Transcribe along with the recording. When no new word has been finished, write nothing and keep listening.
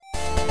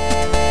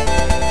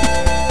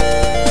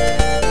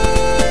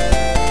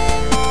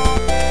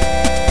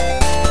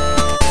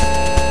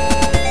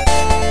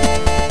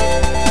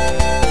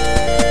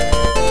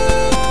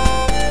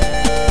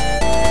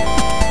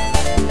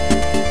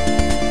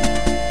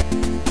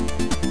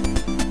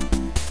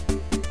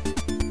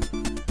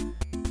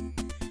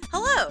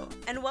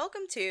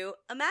to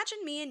Imagine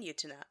Me and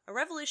Utena, a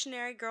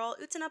Revolutionary Girl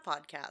Utena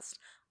podcast.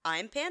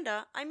 I'm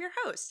Panda, I'm your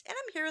host, and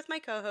I'm here with my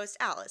co-host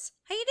Alice.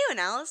 How you doing,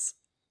 Alice?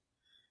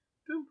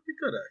 Doing pretty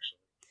good, actually.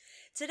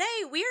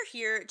 Today, we are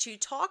here to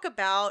talk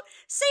about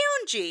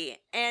Seonji,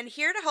 and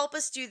here to help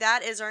us do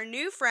that is our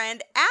new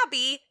friend,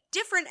 Abby,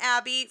 different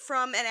Abby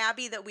from an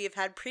Abby that we have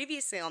had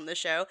previously on the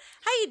show.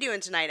 How you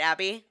doing tonight,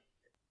 Abby?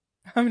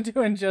 I'm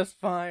doing just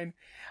fine.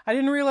 I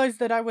didn't realize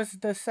that I was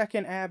the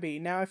second Abby.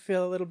 Now I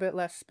feel a little bit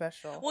less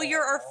special. Well,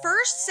 you're our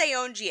first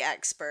Seonji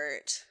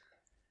expert.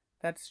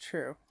 That's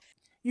true.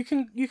 You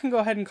can go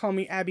ahead and call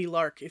me Abby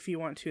Lark if you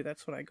want to.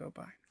 That's what I go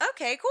by.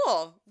 Okay,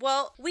 cool.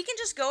 Well, we can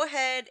just go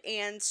ahead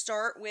and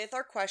start with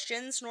our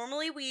questions.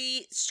 Normally,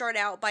 we start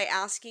out by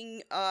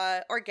asking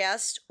our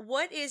guest,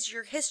 what is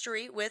your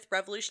history with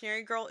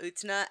Revolutionary Girl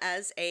Utena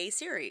as a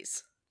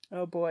series?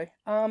 Oh boy.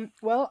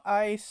 Well,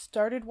 I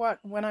started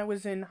when I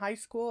was in high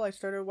school. I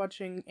started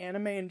watching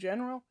anime in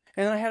general.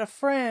 And I had a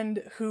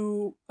friend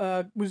who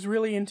was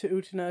really into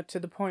Utena to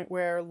the point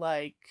where,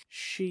 like,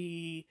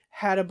 she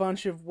had a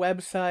bunch of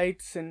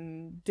websites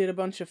and did a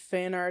bunch of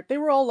fan art. They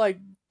were all, like,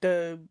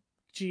 the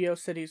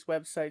GeoCities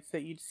websites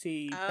that you'd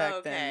see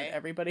back then that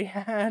everybody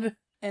had.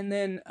 And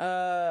then,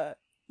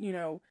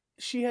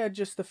 she had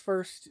just the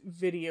first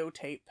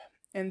videotape.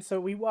 And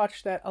so we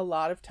watched that a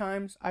lot of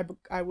times.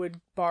 I would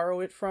borrow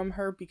it from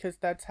her because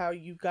that's how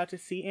you got to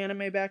see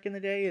anime back in the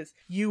day, is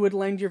you would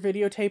lend your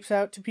videotapes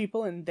out to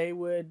people and they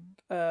would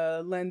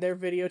lend their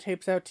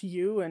videotapes out to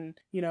you, and,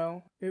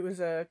 it was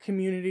a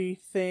community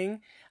thing.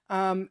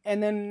 And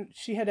then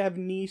she had to have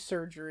knee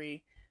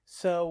surgery,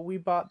 so we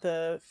bought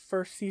the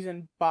first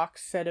season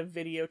box set of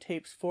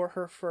videotapes for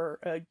her for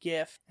a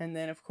gift, and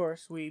then of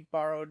course we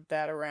borrowed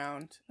that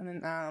around. And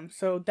then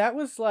so that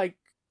was like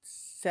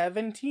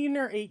 17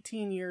 or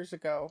 18 years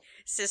ago.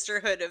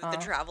 Sisterhood of the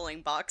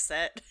Traveling Box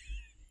Set.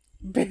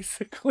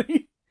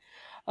 Basically.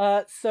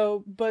 But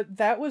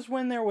that was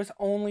when there was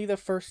only the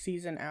first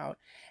season out.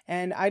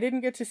 And I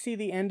didn't get to see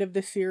the end of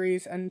the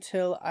series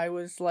until I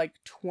was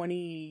like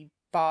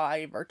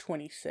 25 or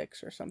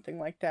 26 or something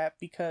like that,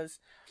 because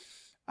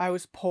I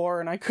was poor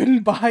and I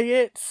couldn't buy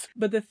it.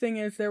 But the thing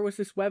is, there was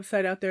this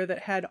website out there that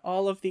had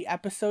all of the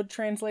episode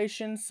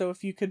translations. So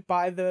if you could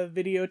buy the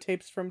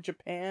videotapes from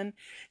Japan,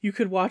 you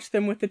could watch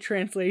them with the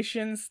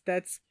translations.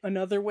 That's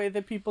another way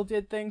that people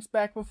did things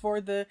back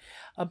before the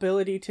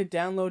ability to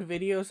download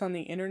videos on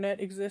the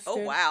internet existed. Oh,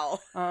 wow.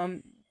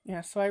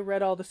 Yeah, so I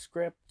read all the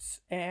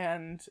scripts,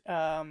 and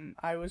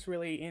I was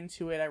really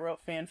into it. I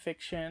wrote fan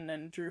fiction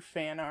and drew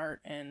fan art,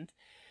 and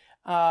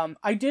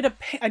I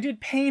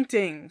did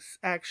paintings,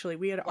 actually.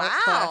 We had art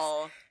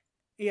class.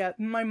 Yeah,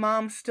 my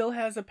mom still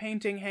has a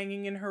painting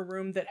hanging in her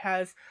room that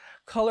has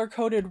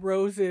color-coded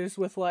roses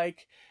with,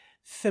 like,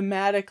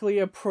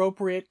 thematically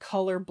appropriate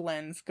color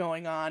blends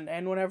going on.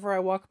 And whenever I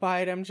walk by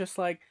it, I'm just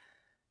like,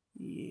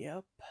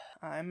 yep,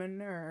 I'm a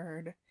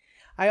nerd.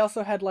 I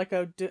also had, like,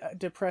 a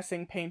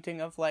depressing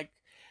painting of, like,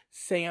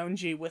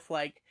 Seonji with,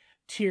 like,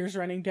 tears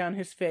running down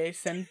his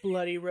face and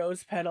bloody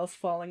rose petals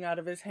falling out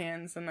of his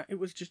hands, and it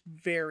was just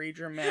very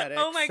dramatic.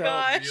 Oh my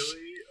gosh.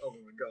 Really? Oh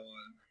my god.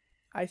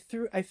 I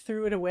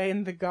threw it away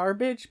in the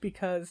garbage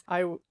because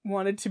I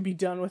wanted to be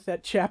done with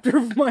that chapter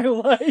of my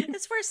life.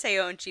 It's where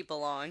Seonji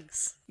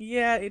belongs.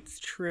 Yeah, it's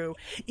true.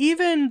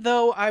 Even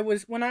though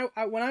when I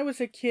was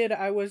a kid,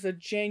 I was a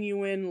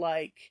genuine,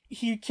 like,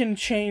 he can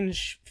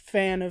change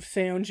fan of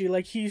Seonji.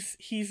 Like,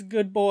 he's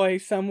good boy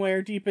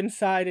somewhere deep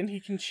inside, and he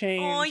can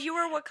change. Oh, you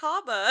were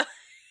Wakaba.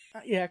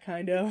 Yeah,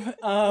 kind of.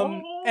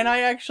 And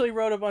I actually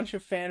wrote a bunch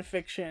of fan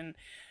fiction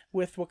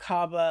with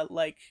Wakaba,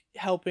 like,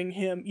 helping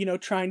him,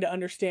 trying to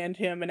understand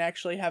him and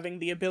actually having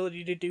the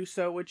ability to do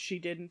so, which she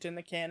didn't in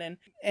the canon.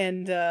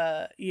 And,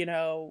 I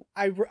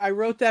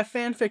wrote that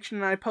fan fiction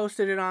and I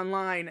posted it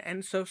online,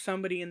 and so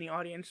somebody in the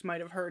audience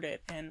might have heard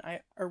it,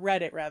 or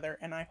read it, rather,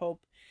 and I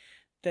hope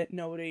that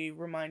nobody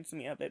reminds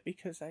me of it,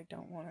 because I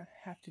don't want to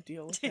have to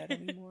deal with that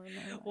anymore in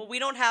my life. Well, we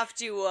don't have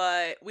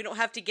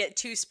to get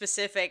too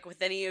specific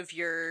with any of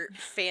your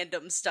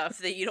fandom stuff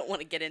that you don't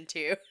want to get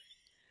into.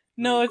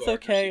 No, it's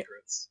okay.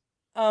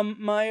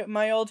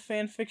 My old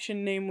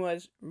fanfiction name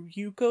was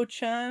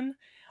Ryuko-chan,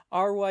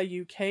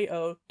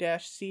 RYUKO-CHAN,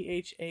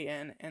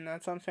 and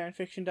that's on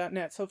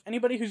fanfiction.net. So if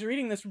anybody who's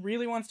reading this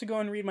really wants to go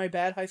and read my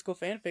bad high school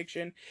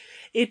fanfiction,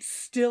 it's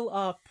still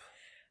up.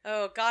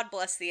 Oh, God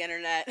bless the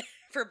internet,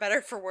 for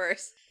better, for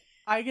worse.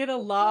 I get a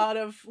lot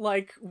of,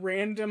 like,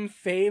 random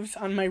faves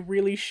on my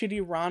really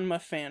shitty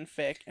Ranma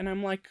fanfic, and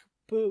I'm like,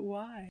 but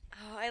why?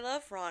 Oh, I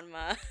love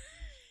Ranma.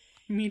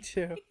 Me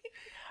too.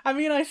 I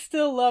mean, I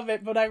still love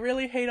it, but I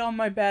really hate all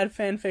my bad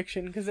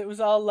fanfiction, because it was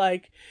all,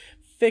 like,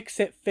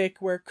 fix-it fic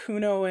where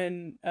Kuno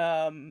and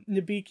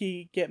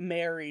Nabiki get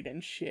married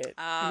and shit.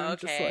 Oh, and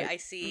okay, I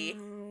see.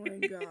 Oh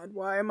my god,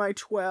 why am I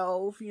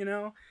 12,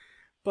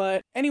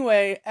 But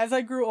anyway, as I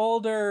grew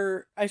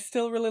older, I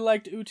still really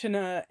liked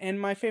Utena,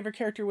 and my favorite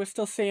character was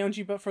still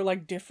Seonji, but for,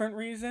 like, different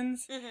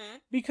reasons. Mm-hmm.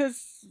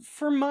 Because,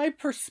 from my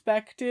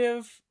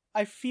perspective,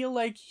 I feel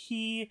like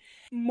he,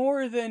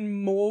 more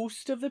than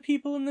most of the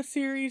people in the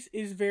series,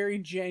 is very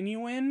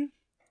genuine.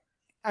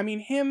 I mean,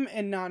 him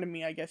and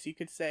Nanami, I guess you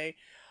could say,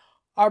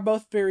 are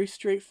both very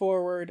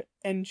straightforward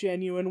and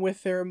genuine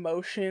with their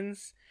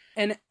emotions.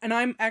 And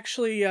I'm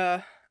actually,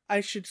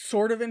 I should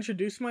sort of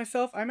introduce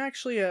myself. I'm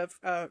actually a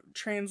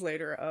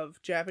translator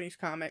of Japanese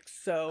comics,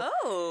 so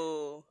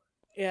Oh.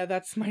 yeah,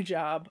 that's my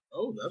job.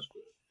 Oh, that's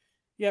good.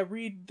 Yeah,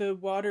 read The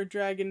Water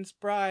Dragon's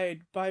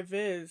Bride by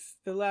Viz.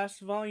 The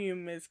last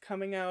volume is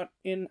coming out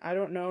in, I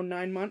don't know,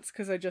 9 months,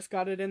 because I just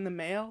got it in the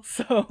mail,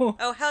 so...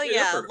 Oh, hell Yeah,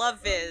 yeah. perfect. Love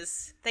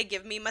Viz. They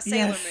give me my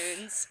Sailor Yes.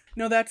 Moons.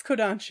 No, that's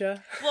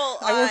Kodansha. Well,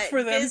 I work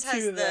for them Viz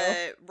has too,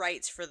 the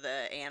rights for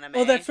the anime.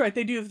 Oh, that's right,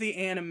 they do have the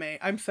anime.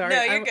 I'm sorry,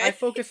 No, you're I good.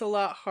 focus a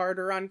lot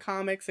harder on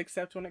comics,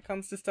 except when it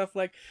comes to stuff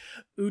like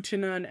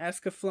Utena and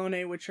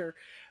Escaflowne, which are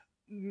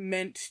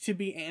meant to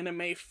be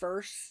anime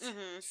first,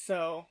 Mhm.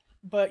 so...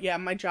 But yeah,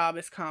 my job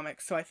is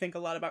comics, so I think a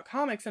lot about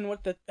comics. And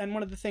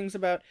one of the things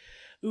about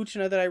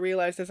Utena that I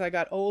realized as I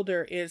got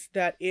older is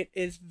that it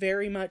is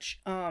very much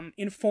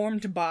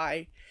informed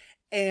by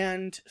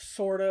and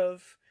sort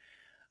of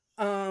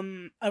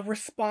a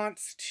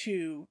response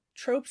to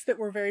tropes that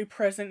were very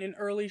present in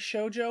early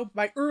shoujo.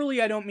 By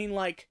early, I don't mean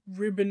like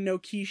Ribbon no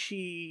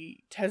Kishi,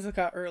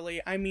 Tezuka early.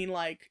 I mean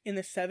like in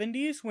the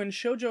 70s when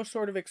shoujo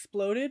sort of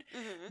exploded.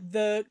 Mhm.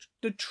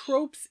 The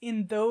tropes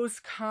in those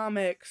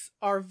comics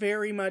are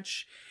very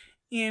much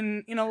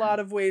in a lot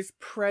of ways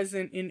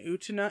present in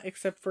Utena,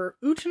 except for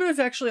Utena is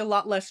actually a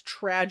lot less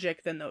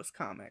tragic than those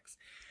comics.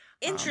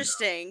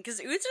 Interesting,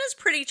 because Utsuna's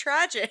pretty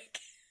tragic.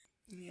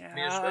 Yeah. I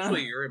mean,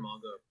 especially Yuri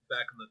manga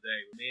back in the day.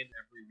 I mean,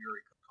 every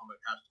Yuri comic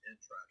has to end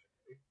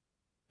tragically.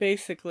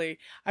 Basically,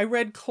 I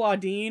read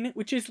Claudine,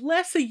 which is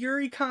less a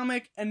Yuri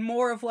comic and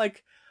more of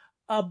like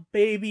a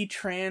baby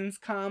trans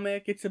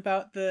comic. It's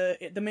about the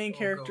main Oh,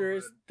 character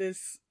is God.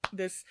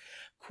 this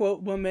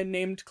quote woman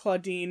named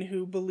Claudine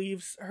who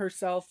believes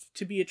herself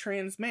to be a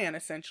trans man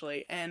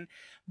essentially,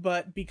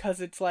 but because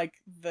it's like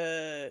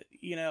the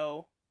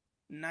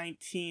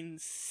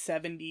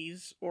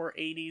 1970s or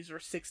 80s or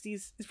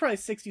 60s, it's probably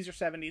 60s or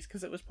 70s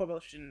because it was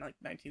published in like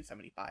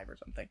 1975 or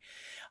something.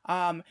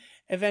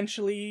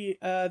 Eventually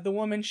the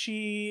woman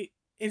she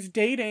is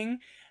dating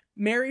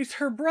marries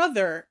her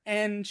brother,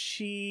 and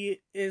she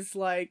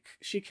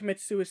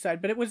commits suicide.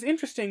 But it was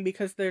interesting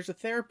because there's a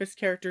therapist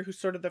character who's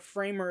sort of the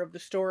framer of the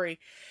story,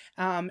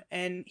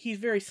 and he's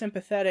very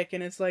sympathetic,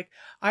 and it's like,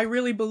 I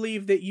really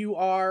believe that you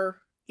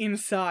are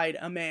inside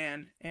a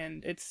man,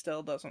 and it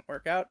still doesn't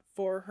work out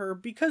for her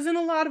because in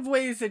a lot of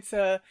ways it's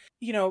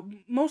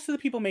most of the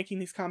people making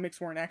these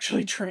comics weren't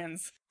actually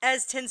trans.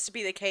 As tends to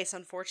be the case,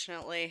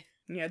 unfortunately.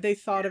 Yeah, they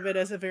thought of it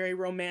as a very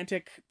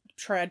romantic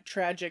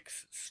tragic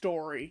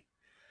story.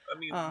 I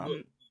mean,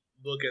 Um,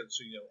 look at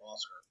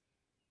Oscar.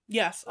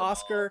 Yes, From,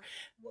 Oscar.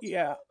 what's it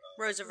Yeah, called?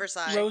 Rose of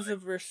Versailles. Rose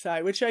of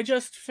Versailles, which I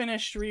just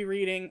finished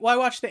rereading. Well, I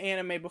watched the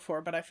anime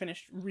before, but I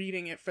finished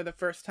reading it for the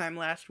first time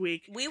last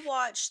week. We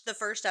watched the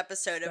first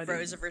episode of Studying.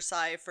 Rose of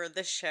Versailles for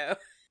this show.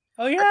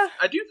 Oh yeah,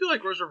 I do feel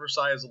like Rose of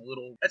Versailles is a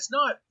little. It's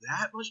not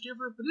that much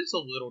different, but it's a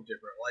little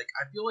different. Like,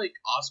 I feel like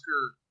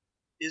Oscar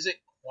isn't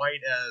quite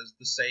as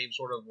the same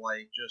sort of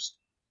like just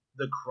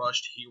the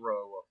crushed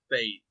hero of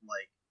fate.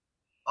 Like,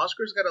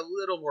 Oscar's got a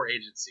little more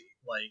agency.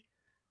 Like,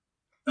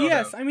 I don't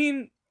yes. know. I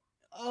mean,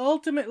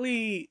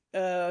 ultimately,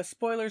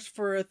 spoilers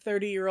for a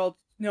 30-year-old.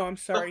 No, I'm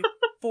sorry,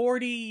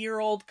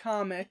 40-year-old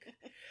comic.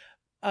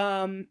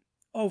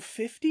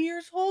 50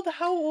 years old?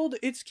 How old?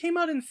 It came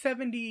out in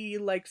 70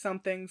 like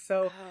something,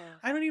 so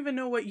I don't even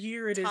know what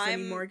year it is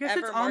Time anymore. I guess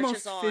ever it's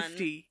almost marches on.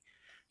 50.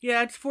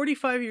 Yeah, it's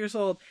 45 years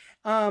old.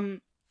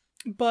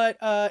 But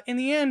in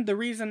the end, the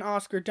reason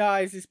Oscar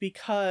dies is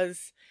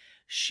because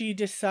she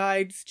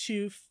decides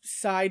to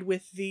side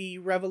with the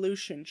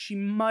revolution. She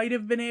might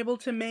have been able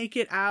to make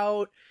it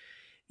out,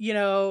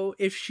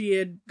 if she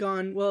had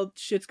gone, well,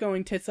 shit's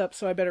going tits up,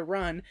 so I better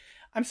run.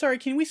 I'm sorry,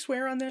 can we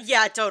swear on this?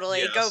 Yeah, totally.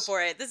 Yes. Go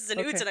for it. This is an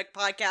Okay. Utena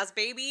podcast,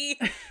 baby.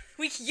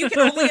 You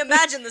can only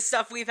imagine the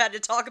stuff we've had to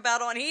talk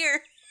about on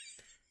here.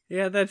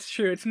 Yeah, that's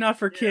true. It's not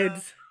for Yeah.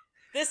 kids.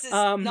 This is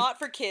Um, not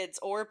for kids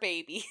or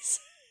babies.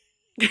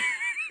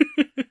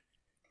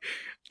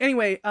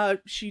 Anyway,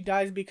 she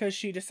dies because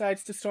she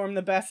decides to storm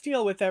the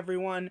Bastille with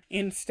everyone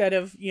instead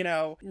of,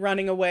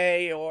 running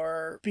away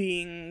or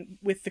being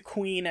with the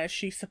queen as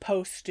she's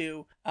supposed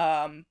to.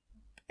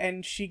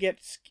 And she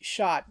gets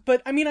shot.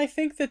 But I mean, I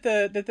think that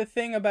the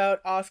thing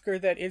about Oscar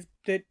that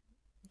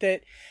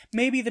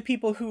maybe the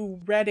people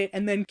who read it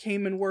and then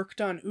came and worked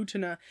on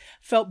Utena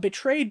felt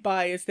betrayed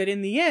by is that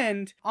in the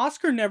end,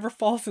 Oscar never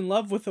falls in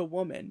love with a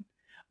woman.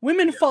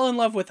 Women fall in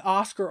love with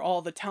Oscar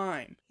all the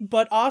time,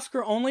 but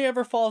Oscar only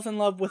ever falls in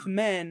love with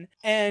men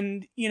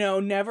and,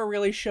 never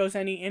really shows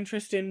any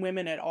interest in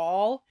women at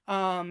all.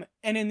 And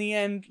in the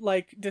end,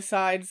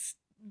 decides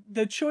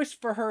the choice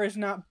for her is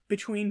not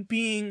between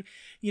being,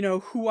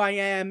 who I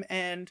am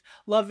and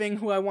loving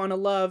who I want to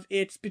love.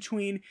 It's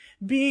between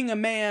being a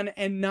man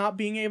and not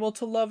being able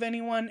to love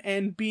anyone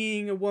and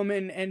being a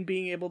woman and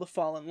being able to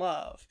fall in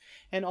love.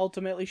 And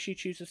ultimately she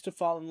chooses to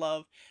fall in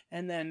love,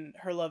 and then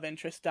her love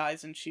interest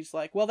dies and she's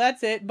like, well,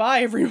 that's it.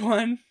 Bye,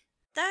 everyone.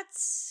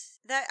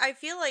 I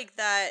feel like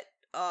that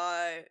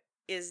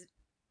is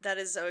that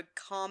is a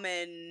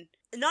common,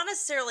 not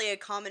necessarily a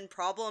common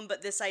problem,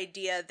 but this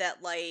idea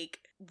that like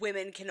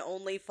women can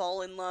only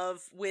fall in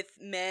love with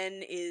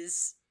men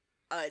is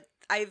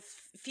I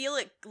feel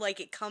it like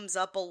it comes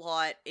up a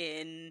lot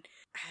in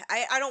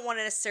I don't want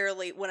to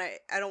necessarily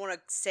I don't want to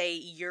say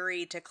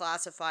Yuri to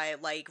classify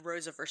like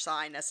Rose of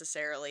Versailles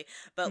necessarily,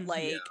 but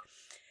like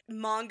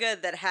manga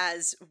that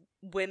has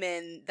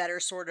women that are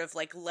sort of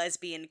like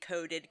lesbian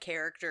coded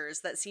characters,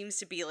 that seems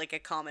to be like a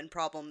common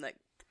problem that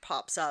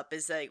pops up,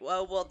 is like,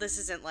 well this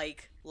isn't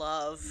like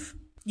love.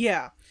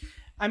 Yeah.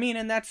 I mean,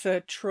 and that's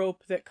a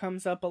trope that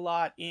comes up a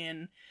lot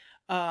in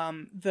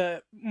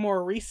the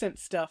more recent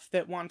stuff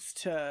that wants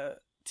to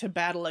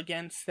battle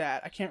against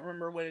that. I can't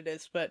remember what it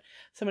is, but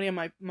somebody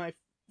on my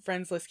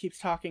friends list keeps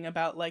talking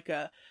about like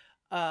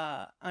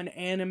an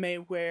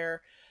anime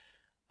where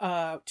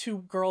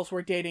two girls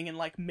were dating in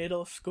like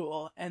middle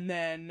school, and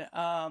then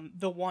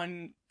the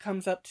one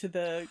comes up to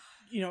the,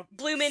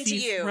 Bloom Into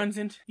You. Runs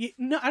into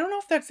no, I don't know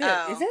if that's it.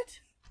 Oh. Is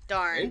it?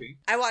 Darn. Maybe.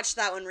 I watched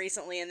that one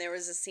recently, and there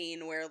was a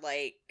scene where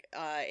like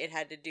it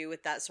had to do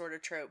with that sort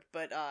of trope,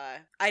 but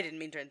I didn't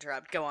mean to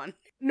interrupt. Go on.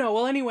 No,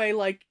 well, anyway,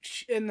 like,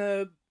 and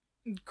the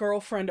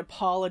girlfriend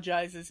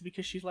apologizes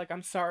because she's like,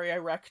 I'm sorry I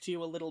wrecked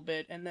you a little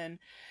bit, and then,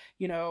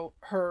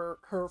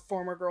 her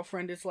former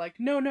girlfriend is like,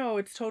 no,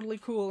 it's totally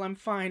cool, I'm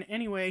fine.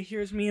 Anyway,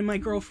 here's me and my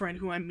girlfriend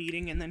who I'm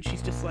meeting, and then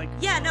she's just like...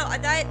 Yeah, no,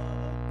 that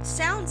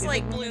sounds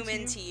like Bloom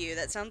Into You.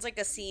 That sounds like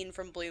a scene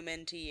from Bloom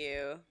Into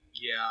You.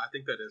 Yeah, I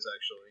think that is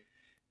actually.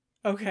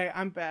 Okay,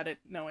 I'm bad at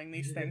knowing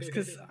these things,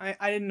 because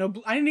I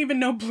didn't even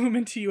know Bloom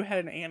Into You had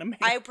an anime.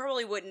 I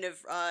probably wouldn't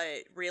have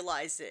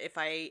realized it if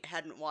I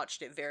hadn't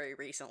watched it very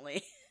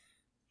recently.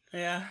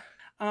 Yeah.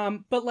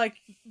 But like,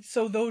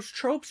 so those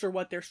tropes are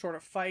what they're sort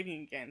of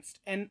fighting against.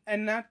 And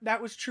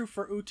that was true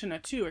for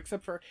Utena too,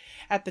 except for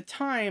at the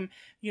time,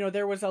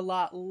 there was a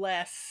lot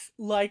less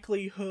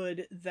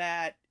likelihood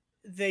that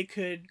they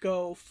could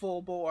go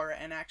full bore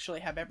and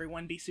actually have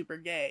everyone be super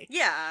gay.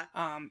 Yeah.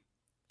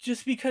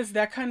 Just because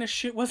that kind of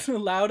shit wasn't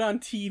allowed on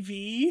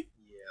TV.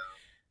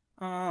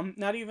 Yeah.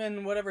 Not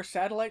even whatever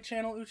satellite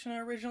channel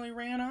Utena originally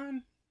ran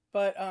on.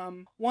 But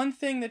one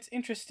thing that's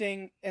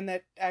interesting, and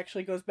that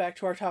actually goes back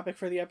to our topic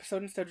for the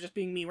episode instead of just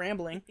being me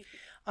rambling,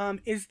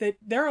 is that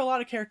there are a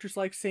lot of characters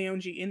like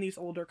Seonji in these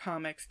older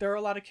comics. There are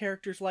a lot of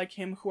characters like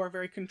him who are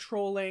very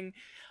controlling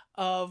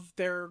of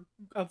the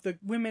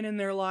women in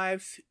their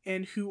lives,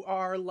 and who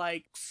are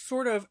like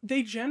sort of,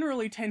 they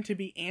generally tend to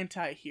be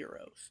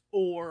anti-heroes,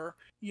 or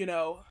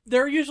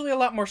they're usually a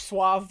lot more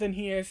suave than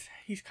he is.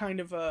 He's kind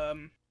of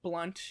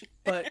blunt,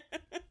 but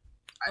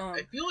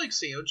I feel like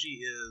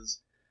Seonji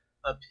is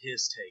a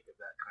piss take of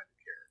that kind of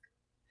character.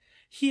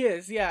 He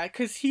is, yeah,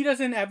 because he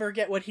doesn't ever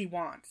get what he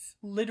wants,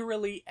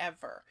 literally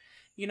ever.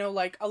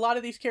 Like, a lot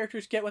of these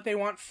characters get what they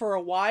want for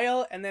a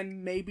while, and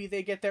then maybe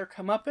they get their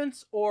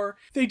comeuppance, or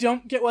they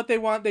don't get what they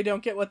want, they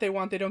don't get what they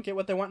want, they don't get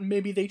what they want,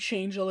 maybe they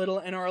change a little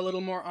and are a little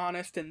more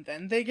honest, and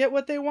then they get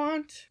what they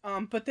want.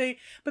 But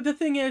the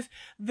thing is,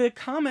 the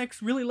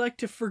comics really like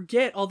to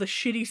forget all the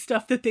shitty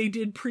stuff that they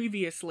did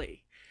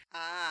previously.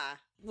 Ah.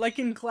 Like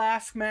in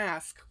Glass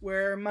Mask,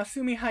 where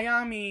Masumi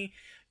Hayami,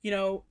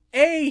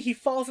 he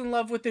falls in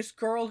love with this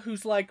girl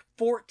who's like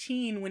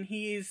 14 when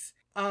he's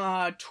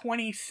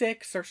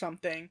 26 or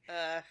something.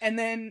 And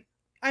then,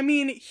 I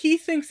mean, he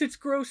thinks it's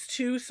gross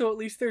too, so at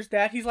least there's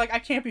that. He's like, I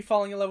can't be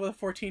falling in love with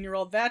a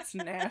 14-year-old. That's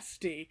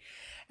nasty.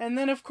 And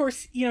then, of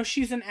course,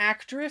 she's an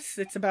actress.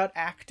 It's about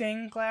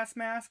acting, Glass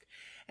Mask.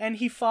 And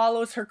he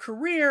follows her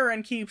career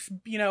and keeps,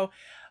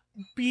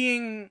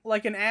 being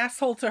like an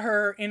asshole to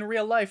her in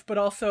real life, but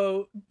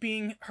also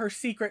being her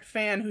secret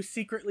fan who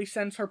secretly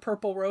sends her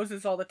purple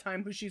roses all the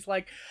time, who she's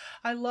like,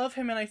 I love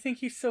him and I think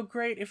he's so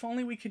great, if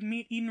only we could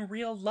meet in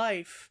real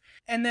life.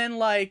 And then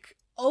like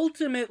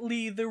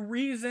ultimately the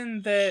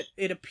reason that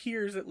it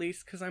appears, at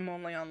least because I'm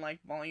only on like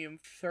volume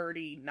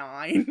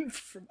 39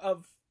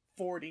 of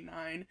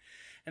 49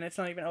 and it's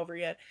not even over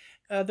yet,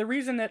 the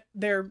reason that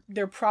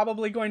they're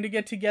probably going to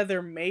get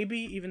together, maybe,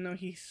 even though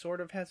he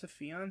sort of has a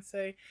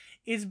fiance,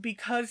 is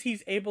because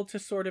he's able to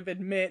sort of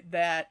admit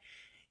that,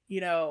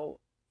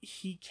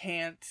 he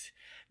can't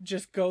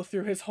just go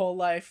through his whole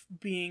life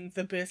being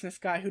the business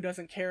guy who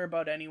doesn't care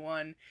about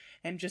anyone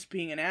and just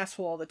being an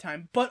asshole all the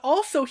time. But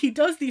also he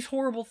does these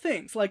horrible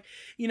things. Like,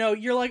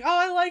 you're like,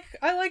 oh,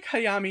 I like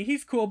Hayami,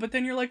 he's cool. But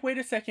then you're like, wait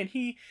a second,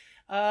 he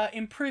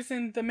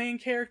imprisoned the main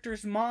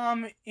character's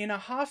mom in a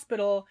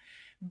hospital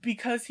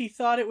because he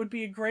thought it would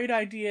be a great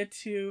idea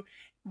to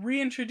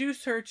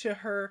reintroduce her to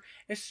her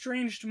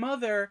estranged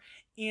mother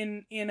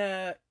in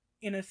a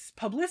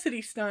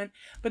publicity stunt,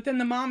 but then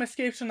the mom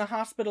escapes from the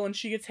hospital and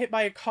she gets hit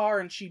by a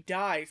car and she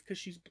dies because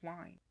she's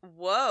blind.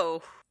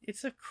 Whoa.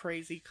 It's a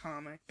crazy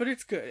comic, but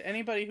it's good.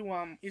 Anybody who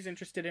is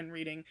interested in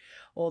reading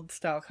old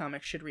style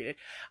comics should read it.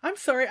 I'm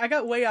sorry, I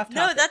got way off topic.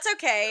 No, that's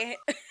okay.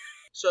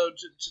 So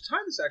to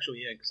tie this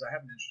actually in, because I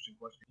have an interesting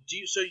question. Do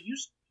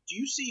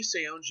you see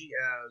Seonji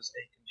as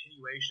a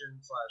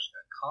continuation /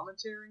 a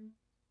commentary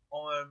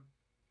on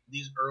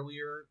these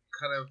earlier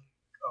kind of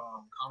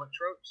comic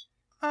tropes?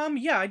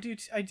 Yeah, I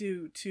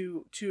do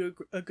to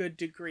a good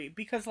degree,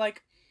 because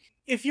like,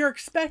 if you're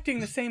expecting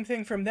the same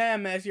thing from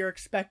them as you're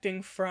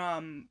expecting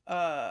from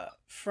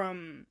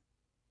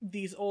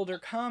these older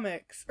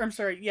comics, or I'm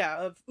sorry, yeah,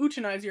 of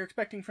Utena as you're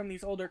expecting from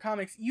these older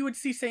comics, you would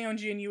see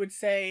Seonji and you would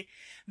say,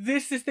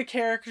 this is the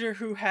character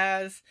who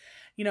has,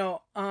 you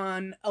know,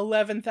 an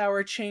 11th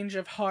hour change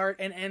of heart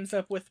and ends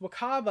up with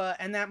Wakaba,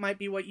 and that might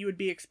be what you would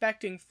be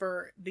expecting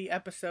for the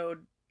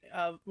episode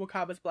of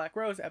Wakaba's Black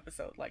Rose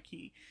episode. Like,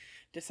 he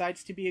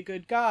decides to be a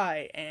good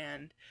guy,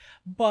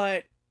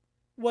 but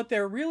what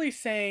they're really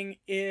saying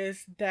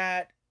is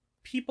that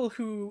people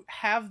who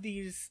have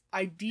these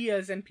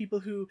ideas and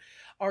people who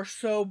are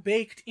so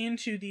baked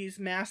into these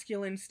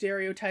masculine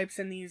stereotypes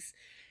and these,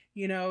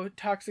 you know,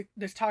 toxic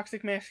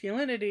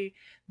masculinity,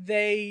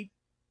 they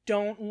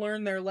don't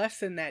learn their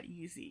lesson that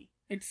easy.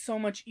 It's so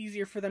much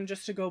easier for them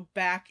just to go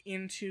back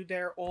into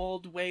their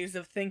old ways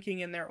of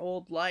thinking and their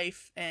old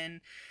life,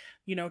 and,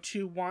 you know,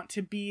 to want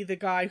to be the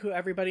guy who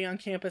everybody on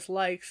campus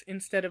likes,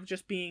 instead of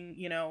just being,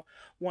 you know,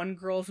 one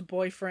girl's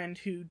boyfriend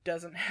who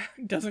doesn't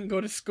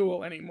go to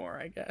school anymore,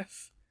 I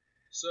guess.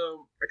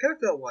 So I kind of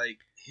felt like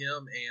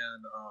him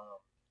and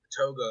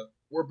Toga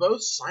were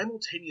both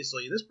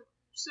simultaneously. This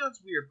sounds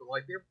weird, but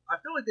like I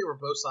feel like they were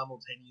both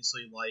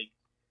simultaneously like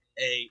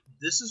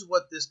this is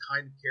what this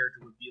kind of character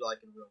would be like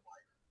in real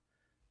life.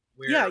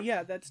 Where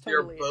yeah, that's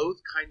totally. They're both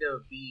kind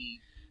of the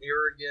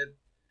arrogant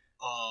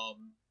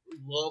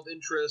love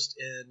interest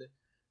in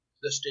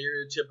the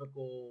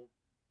stereotypical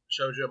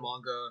shoujo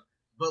manga,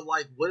 but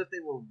like, what if they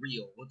were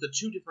real? With the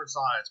two different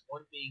sides,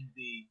 one being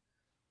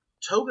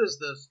Toga's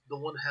the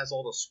one who has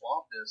all the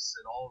suaveness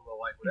and all of the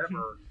like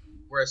whatever,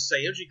 whereas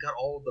Seonji got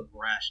all of the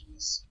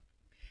brashness.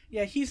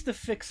 Yeah, he's the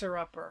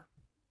fixer-upper.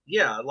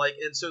 Yeah, like,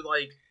 and so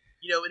like,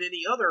 you know, in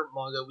any other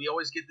manga, we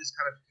always get this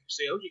kind of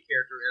Seonji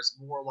character as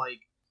more like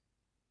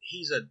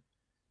he's a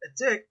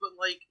dick, but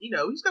like, you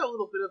know, he's got a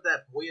little bit of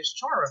that boyish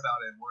charm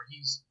about him, where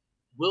he's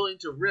willing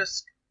to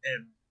risk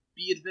and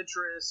be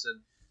adventurous,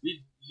 and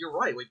you're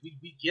right, like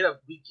we get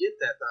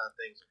that kind of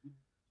thing,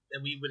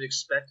 and we would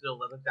expect an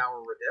 11th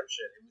hour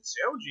redemption. And with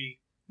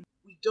Seonji,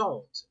 we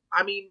don't.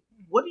 I mean,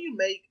 what do you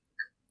make?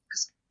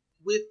 Because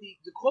with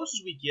the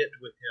closest we get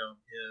with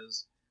him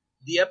is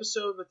the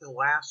episode with the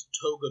last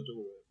Toga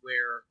duel,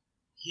 where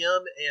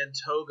him and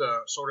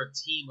Toga sort of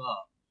team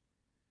up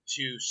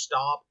to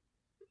stop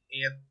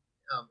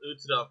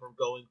Utena from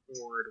going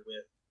forward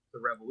with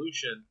the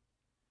revolution.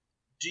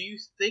 Do you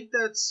think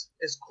that's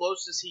as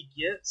close as he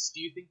gets?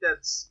 Do you think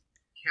that's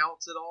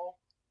counts at all?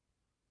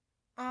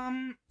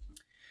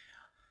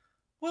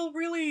 Well,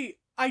 really,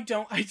 I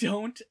don't.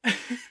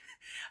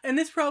 And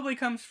this probably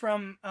comes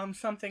from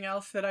something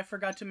else that I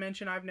forgot to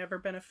mention. I've never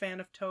been a fan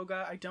of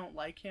Toga. I don't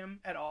like him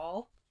at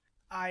all.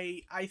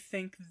 I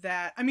think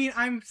that, I mean,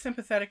 I'm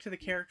sympathetic to the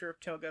character of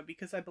Toga,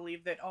 because I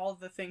believe that all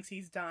the things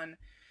he's done,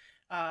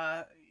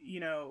 you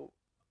know,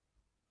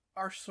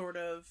 are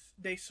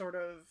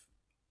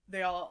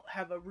they all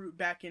have a root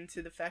back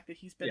into the fact that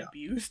he's been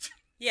abused.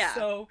 Yeah.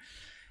 So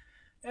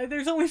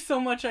there's only so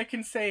much I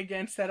can say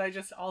against that. I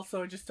just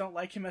don't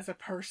like him as a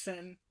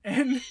person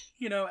and,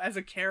 you know, as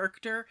a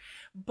character.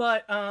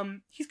 But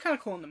he's kind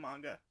of cool in the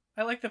manga.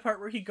 I like the part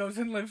where he goes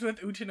and lives with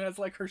Utena as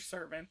like her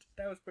servant.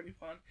 That was pretty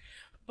fun.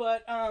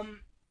 But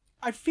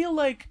I feel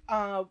like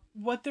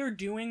what they're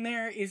doing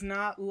there is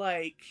not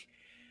like,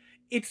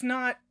 it's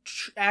not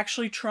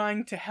actually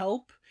trying to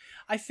help.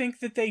 I think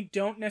that they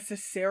don't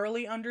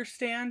necessarily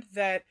understand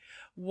that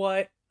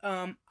what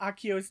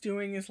Akio is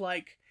doing is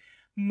like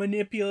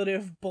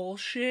manipulative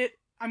bullshit.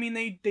 I mean,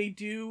 they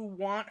do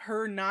want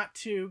her not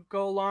to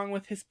go along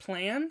with his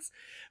plans,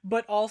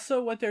 but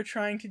also what they're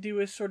trying to do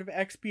is sort of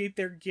expiate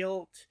their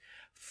guilt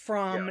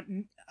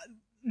from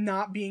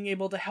not being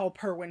able to help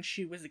her when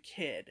she was a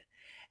kid.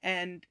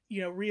 And,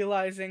 you know,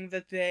 realizing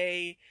that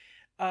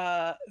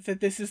that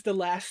this is the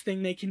last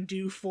thing they can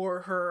do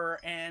for her,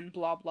 and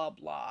blah blah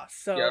blah.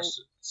 So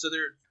so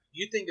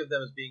you think of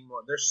them as being more,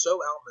 they're so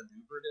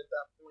outmaneuvered at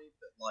that point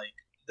that like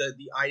that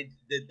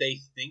they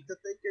think that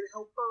they can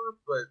help her,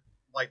 but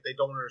like they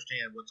don't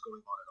understand what's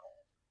going on at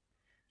all.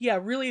 Yeah,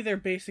 really, they're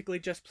basically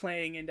just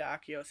playing into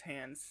Akio's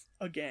hands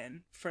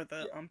again for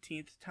the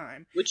umpteenth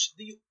time. Which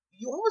you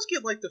almost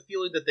get like the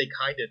feeling that they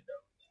kind of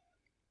know,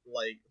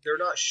 like they're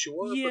not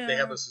sure, but they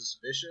have a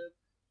suspicion.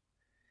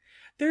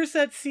 There's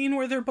that scene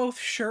where they're both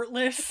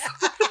shirtless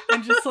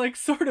and just like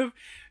sort of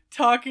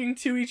talking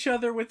to each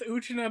other with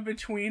Utena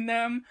between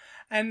them,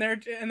 and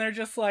they're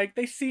just like,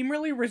 they seem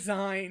really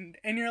resigned,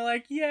 and you're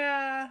like,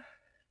 yeah,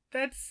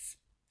 that's,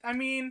 I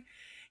mean,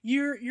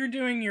 you're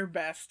doing your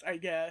best, I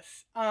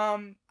guess.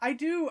 I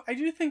do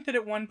think that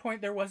at one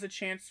point there was a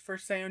chance for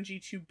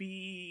Seonji to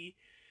be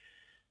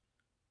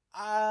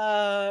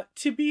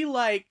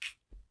like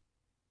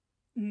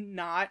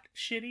not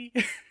shitty.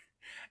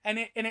 And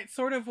it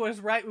sort of was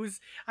right. It was,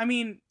 I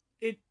mean,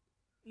 it,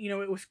 you know,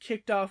 it was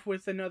kicked off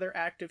with another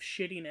act of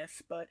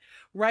shittiness, but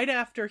right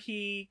after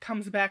he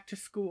comes back to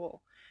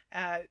school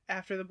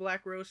after the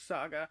Black Rose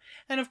saga.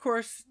 And of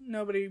course,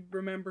 nobody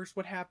remembers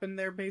what happened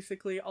there,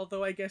 basically,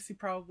 although I guess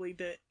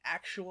the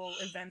actual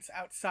events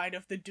outside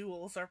of the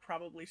duels are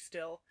probably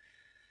still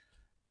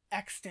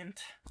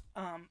extant.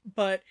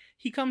 But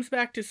he comes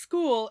back to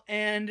school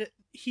and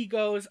he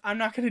goes, I'm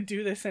not going to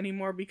do this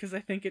anymore because I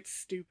think it's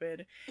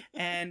stupid.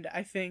 And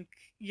I think,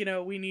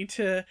 we need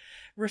to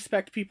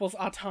respect people's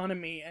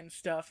autonomy and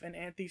stuff. And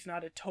Anthe's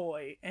not a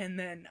toy. And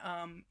then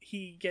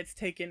he gets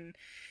taken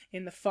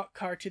in the fuck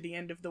car to the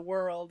end of the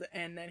world.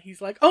 And then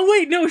he's like, oh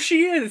wait, no,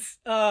 she is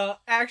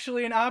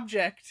actually an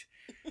object.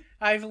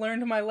 I've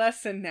learned my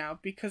lesson now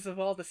because of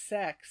all the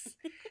sex.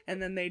 And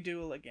then they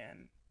duel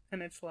again.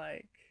 And it's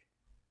like,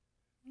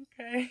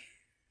 okay.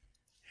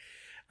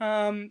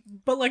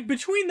 But like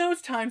between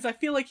those times, I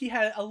feel like he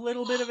had a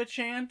little bit of a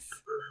chance.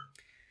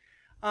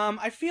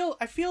 I feel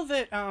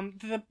that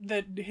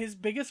that his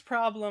biggest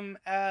problem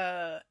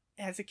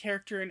as a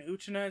character in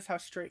Utena is how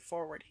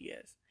straightforward he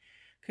is,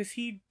 because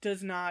he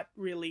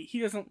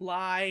doesn't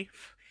lie.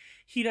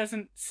 He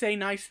doesn't say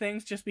nice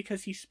things just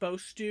because he's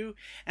supposed to,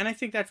 and I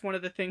think that's one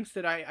of the things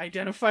that I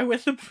identify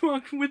with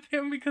with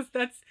him, because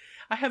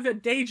I have a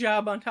day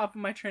job on top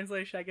of my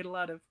translation. I get a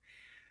lot of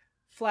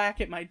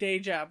flack at my day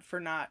job for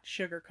not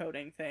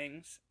sugarcoating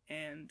things,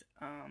 and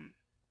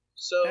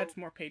so that's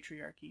more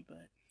patriarchy.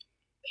 But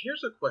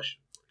here's a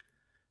question for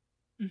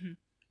you. Mm-hmm.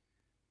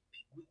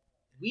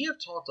 We have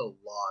talked a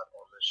lot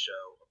on this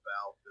show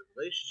about the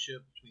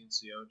relationship between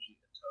Seonji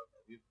and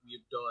Toga.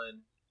 We've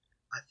done,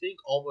 I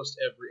think, almost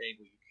every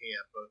angle you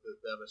can, both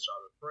of them as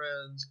childhood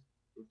friends.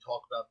 We've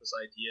talked about this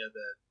idea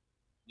that,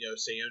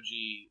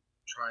 Seonji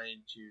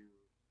trying to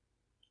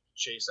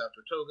chase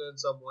after Toga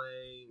in some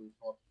way. We've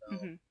talked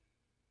about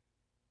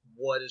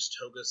what does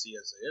Toga see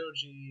as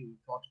Seonji.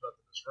 We've talked about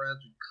them as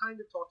friends. We've kind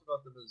of talked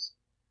about them as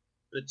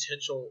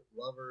potential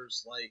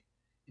lovers. Like,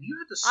 if you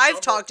had to I've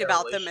talked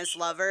about them as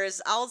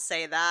lovers. I'll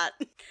say that.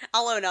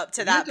 I'll own up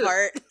to that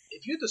part.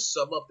 If you had to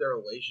sum up their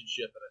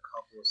relationship in a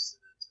couple of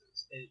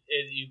sentences, and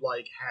you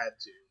had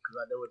to, because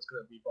I know it's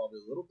going to be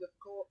probably a little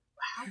difficult,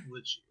 how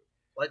would you?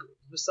 Like,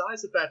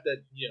 besides the fact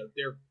that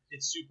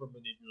it's super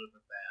manipulative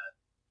and bad,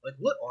 like,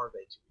 what are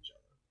they to each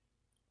other?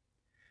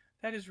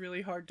 That is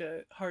really hard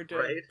to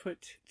right?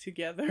 put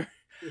together.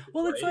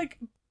 Well, right? It's like,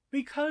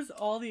 because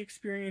all the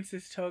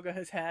experiences Toga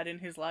has had in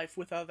his life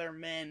with other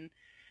men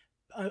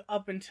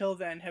up until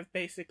then have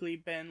basically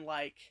been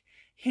like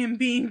him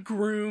being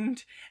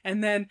groomed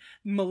and then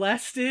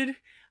molested.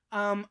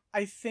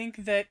 I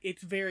think that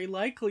it's very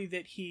likely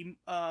that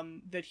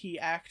he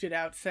acted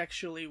out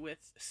sexually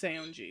with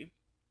Seonji.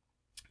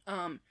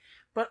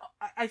 But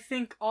I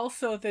think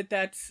also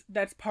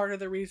that's part of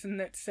the reason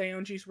that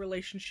Seonji's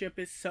relationship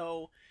is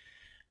so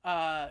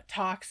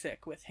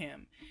toxic with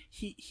him.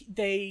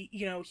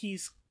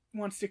 He's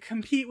wants to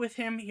compete with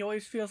him. He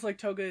always feels like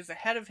Toga is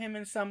ahead of him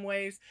in some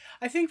ways.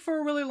 I think for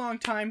a really long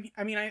time,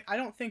 I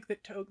don't think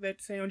that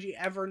Seonji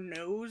ever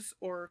knows,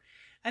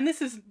 and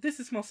this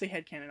is mostly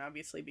headcanon,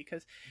 obviously,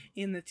 because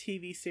in the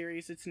TV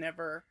series it's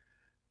never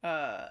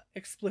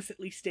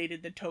explicitly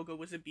stated that Toga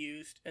was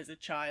abused as a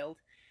child.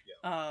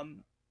 Yeah.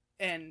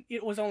 And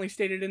it was only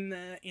stated in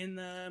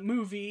the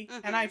movie.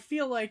 Mm-hmm. And I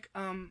feel like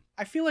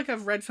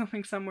I've read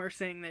something somewhere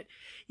saying that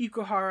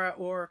Ikuhara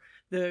or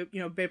the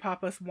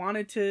Beipapas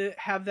wanted to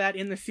have that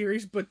in the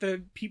series, but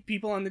the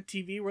people on the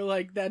TV were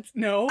like, "That's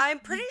no." I'm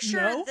pretty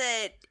sure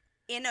that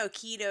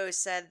Inokido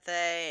said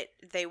that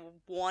they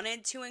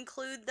wanted to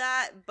include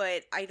that,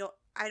 but I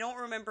don't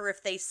remember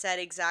if they said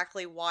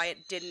exactly why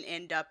it didn't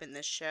end up in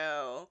the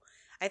show.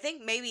 I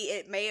think maybe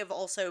it may have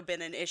also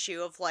been an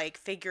issue of, like,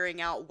 figuring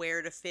out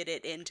where to fit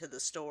it into the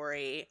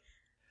story.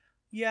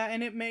 Yeah,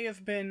 and it may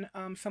have been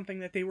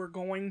something that they were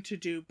going to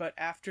do, but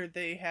after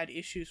they had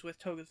issues with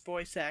Toga's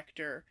voice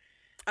actor.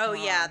 Oh,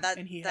 yeah, that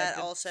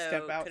also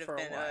could have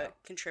been a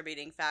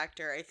contributing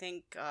factor. I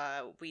think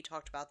we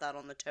talked about that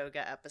on the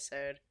Toga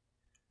episode.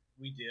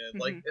 We did.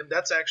 Like, and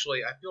that's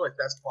actually, I feel like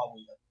that's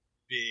probably a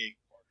big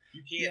part.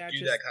 You can't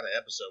do that kind of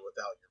episode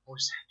without your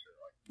voice actor.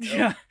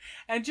 Yeah,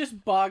 and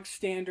just bog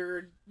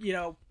standard,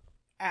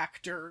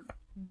 actor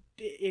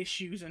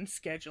issues and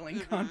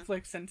scheduling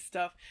conflicts and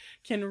stuff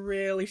can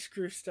really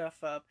screw stuff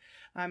up.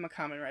 I'm a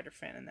Kamen Rider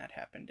fan, and that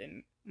happened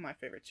in my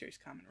favorite series,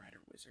 Kamen Rider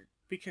Wizard,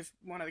 because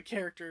one of the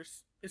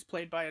characters is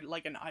played by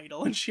like an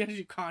idol, and she had to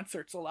do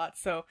concerts a lot,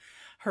 so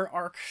her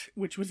arc,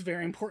 which was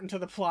very important to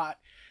the plot,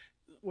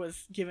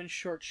 was given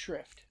short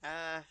shrift.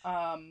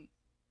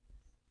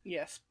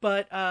 Yes,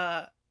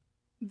 but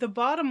the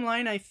bottom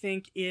line, I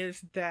think,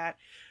 is that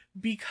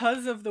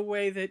because of the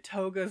way that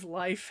Toga's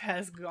life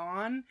has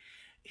gone,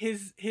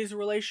 his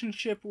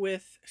relationship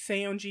with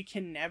Seonji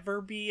can never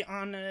be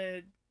on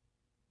a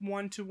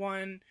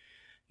one-to-one,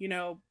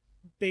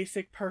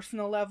 basic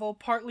personal level,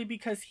 partly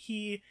because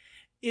he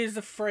is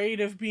afraid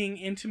of being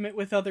intimate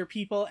with other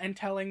people and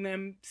telling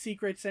them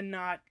secrets and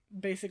not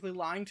basically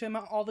lying to him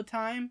all the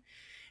time.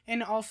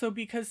 And also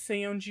because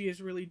Seonji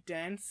is really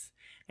dense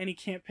and he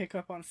can't pick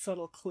up on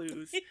subtle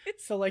clues.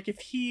 So like if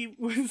he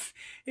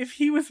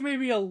was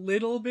maybe a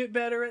little bit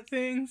better at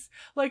things,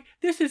 like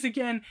this is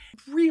again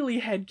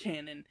really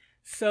headcanon.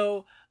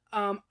 So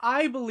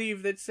I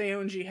believe that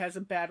Seonji has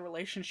a bad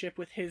relationship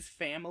with his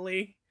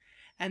family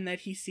and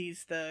that he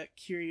sees the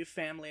Kiryu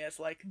family as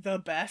like the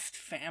best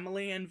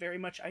family and very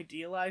much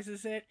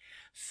idealizes it.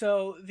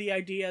 So the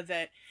idea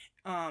that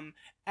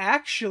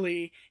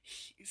actually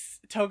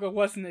Toga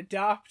wasn't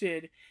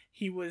adopted,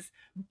 he was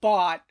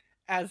bought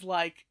as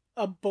like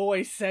a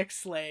boy sex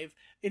slave,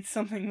 it's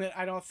something that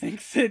I don't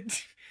think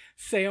that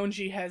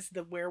Seonji has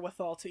the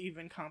wherewithal to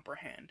even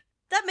comprehend.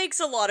 That makes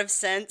a lot of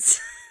sense.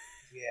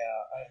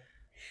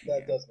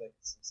 That does make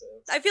some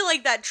sense. I feel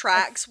like that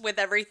tracks with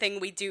everything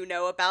we do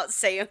know about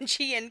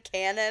Seonji and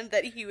canon,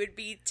 that he would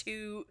be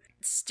too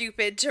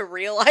stupid to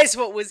realize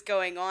what was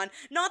going on.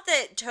 Not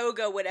that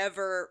Toga would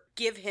ever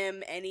give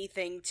him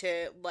anything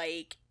to,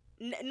 like...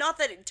 Not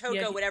that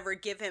Toga would ever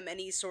give him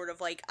any sort of,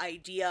 like,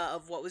 idea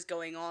of what was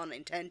going on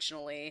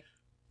intentionally.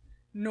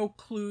 No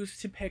clues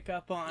to pick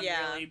up on,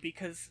 really,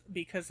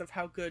 because of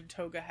how good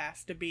Toga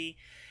has to be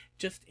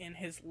just in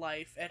his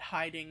life at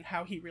hiding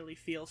how he really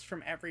feels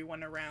from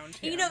everyone around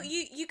him. You know,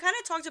 you kind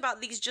of talked about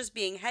these just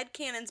being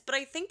headcanons, but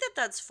I think that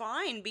that's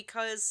fine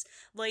because,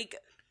 like,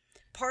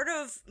 part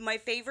of my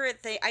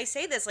favorite thing, I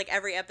say this, like,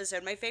 every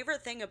episode, my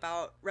favorite thing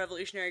about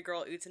Revolutionary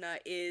Girl Utena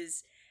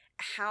is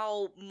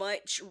how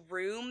much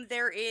room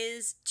there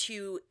is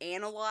to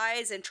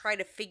analyze and try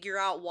to figure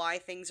out why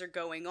things are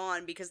going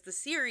on, because the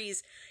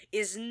series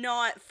is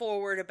not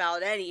forward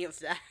about any of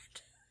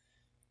that.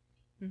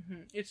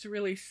 Mm-hmm. It's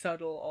really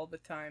subtle all the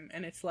time,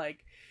 and it's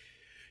like,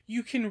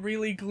 you can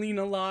really glean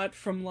a lot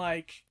from,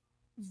 like,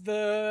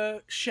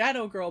 the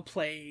Shadow Girl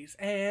plays,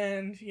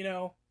 and, you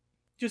know,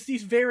 just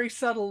these very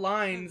subtle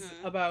lines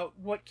about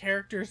what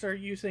characters are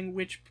using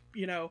which,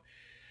 you know,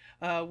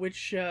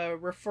 which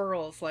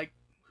referrals, like,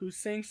 who's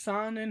saying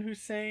San and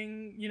who's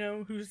saying, you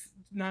know, who's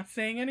not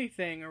saying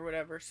anything or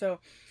whatever. So,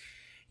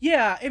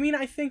 yeah, I mean,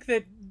 I think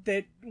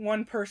that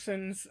one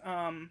person's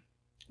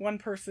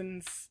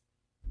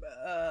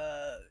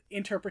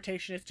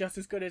interpretation is just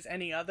as good as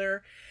any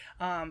other,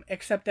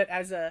 except that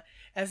as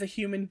a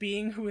human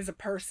being who is a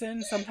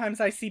person,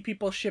 sometimes I see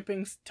people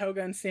shipping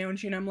Toga and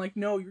Seonji, and I'm like,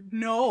 no.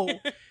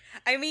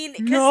 I mean,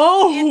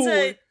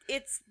 no,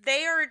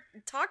 they are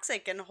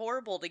toxic and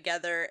horrible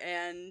together,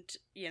 and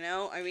you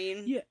know, I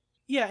mean,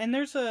 yeah, and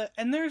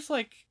there's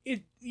like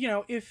it, you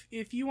know, if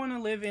you want to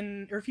live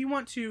in, or if you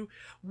want to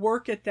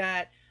work at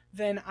that,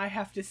 then I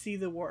have to see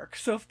the work.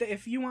 So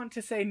if you want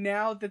to say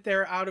now that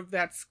they're out of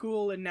that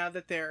school and now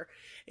that they're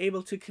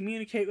able to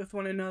communicate with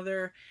one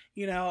another,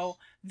 you know,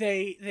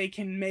 they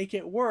can make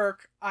it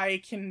work,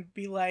 I can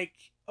be like,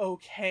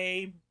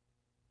 okay,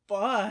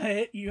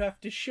 but you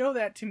have to show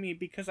that to me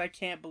because I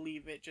can't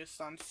believe it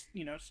just on,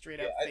 you know, straight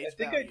up face I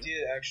think value. I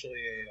did actually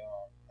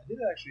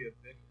a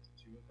bit with the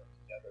two of them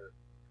together,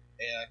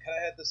 and I kind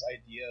of had this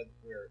idea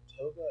where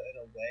Toga, in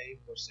a way,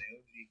 for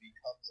Seonji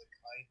becomes a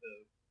kind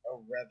of a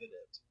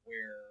revenant,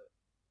 where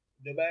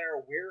no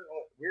matter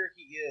where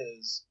he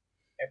is,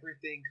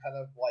 everything kind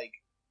of like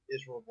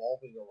is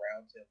revolving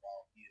around him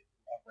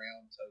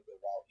around Toga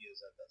while he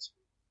is at that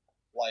school.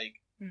 Like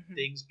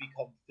things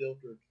become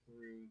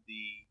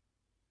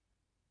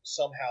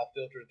somehow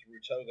filtered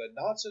through Toga,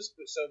 not just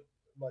so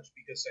much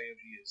because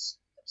Seonji is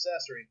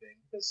obsessed or anything,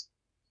 because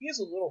he is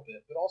a little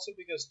bit, but also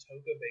because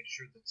Toga makes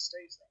sure that it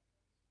stays that way.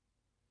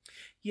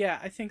 Yeah,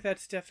 I think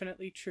that's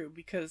definitely true,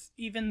 because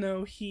even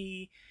though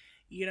he,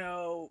 you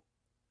know,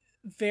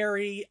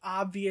 very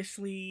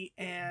obviously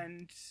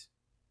and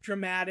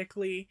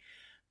dramatically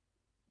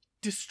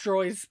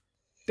destroys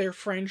their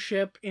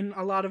friendship in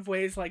a lot of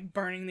ways, like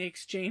burning the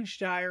exchange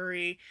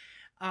diary,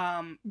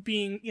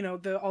 being, you know,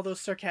 all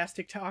those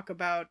sarcastic talk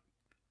about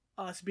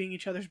us being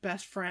each other's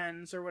best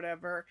friends or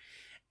whatever,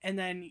 and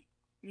then,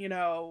 you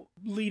know,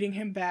 leading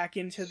him back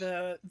into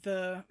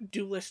the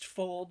duelist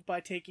fold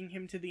by taking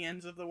him to the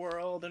ends of the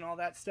world and all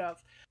that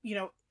stuff. You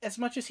know, as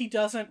much as he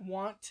doesn't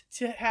want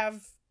to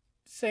have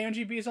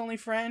Seonji be his only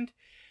friend,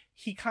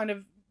 he kind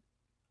of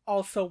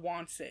also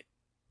wants it,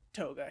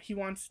 Toga. He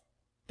wants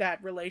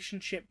that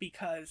relationship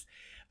because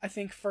I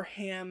think for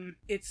him,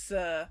 it's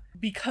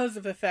because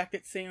of the fact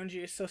that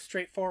Seonji is so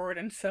straightforward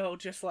and so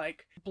just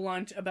like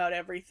blunt about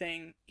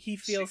everything, he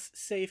feels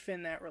safe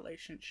in that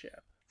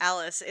relationship.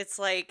 Alice, it's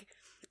like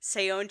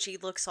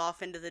Seonji looks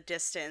off into the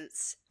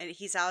distance and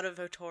he's out of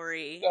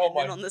Otori, and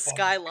then on the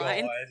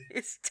skyline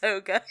is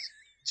Toga.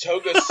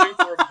 Toga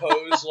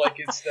superimposed like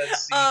it's that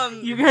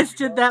scene. You guys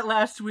did that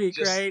last week,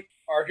 just right?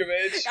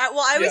 Archimage.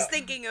 I was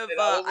thinking of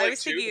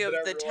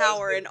the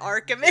tower in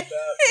Archimage.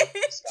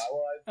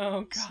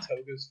 Oh god.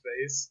 Toga's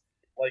face,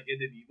 like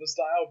in an Eva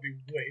style, would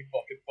be way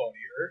fucking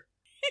funnier.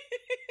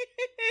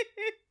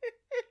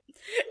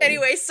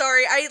 Anyway,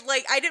 sorry,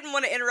 I didn't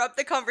want to interrupt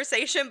the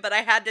conversation, but I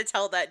had to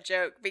tell that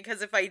joke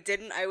because if I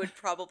didn't, I would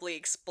probably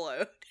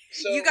explode.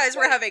 So, you guys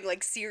were having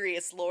like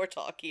serious lore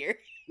talk here.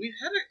 We've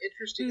had an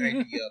interesting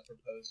idea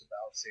proposed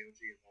about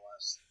Seonji in the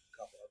last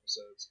couple episodes.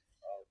 episodes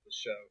of the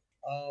show,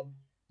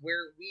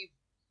 where we've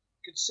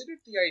considered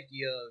the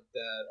idea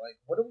that,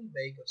 like, what do we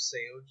make of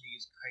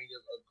Seonji's kind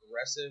of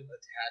aggressive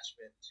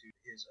attachment to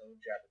his own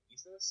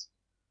Japaneseness?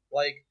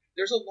 Like,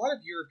 there's a lot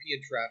of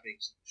European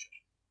trappings in the show.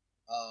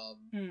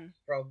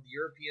 From the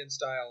European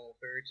style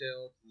fairy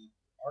tale to the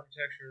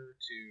architecture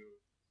to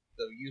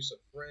the use of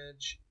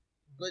French,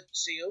 but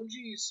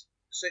Seonji's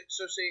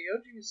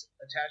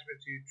attachment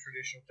to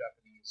traditional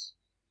Japanese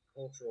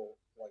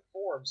cultural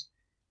forms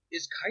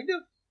is kind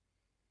of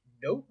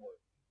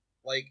noteworthy.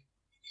 Like,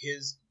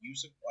 his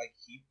use of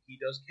he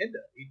does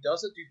kendo. He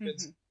doesn't do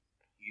fencing.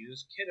 He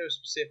uses kendo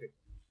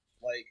specifically.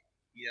 Like,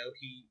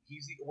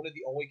 he's one of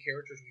the only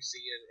characters we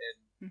see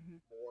in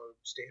more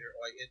standard,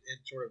 in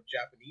sort of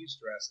Japanese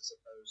dress as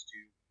opposed to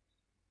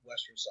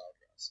Western style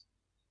dress.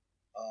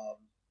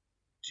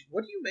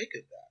 What do you make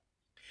of that?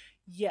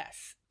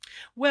 Yes.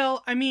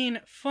 Well, I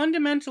mean,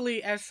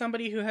 fundamentally, as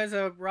somebody who has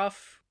a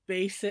rough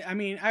basic,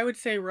 I would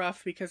say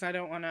rough because I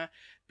don't want to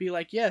be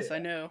like, yes, I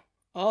know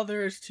all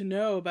there is to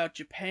know about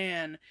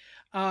Japan.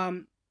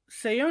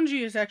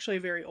 Seonji is actually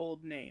a very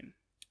old name.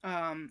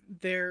 Let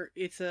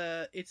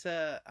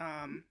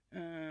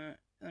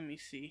me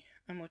see.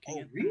 I'm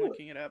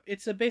looking it up.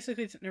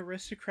 Basically it's an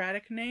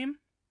aristocratic name.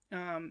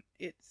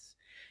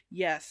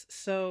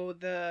 So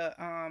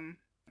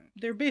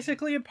they're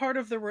basically a part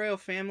of the royal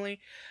family.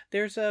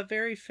 There's a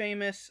very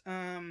famous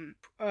Prime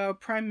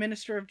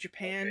Minister of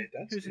Japan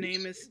whose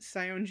name is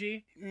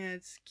Saionji.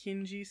 It's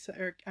Kinmochi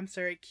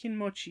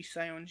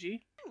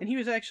Saionji. And he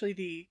was actually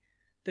the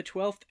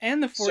 12th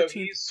and the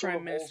 14th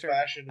Prime Minister.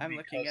 I'm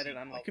looking at it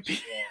on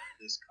Wikipedia.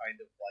 This kind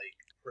of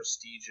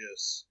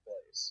prestigious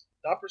place.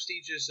 Not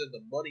prestigious in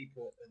the money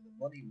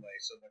way,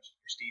 so much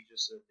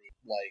prestigious in the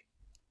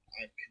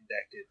I'm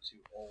connected to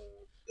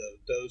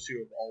those who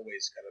have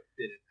always kind of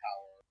been in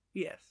power.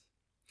 Yes.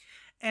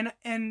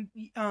 And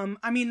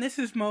this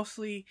is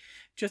mostly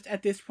just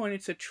at this point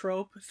it's a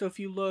trope. So if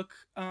you look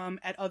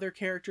at other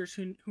characters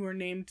who are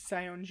named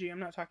Saionji, I'm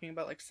not talking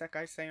about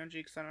Sekai Saionji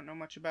because I don't know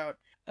much about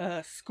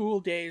school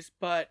days,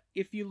 but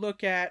if you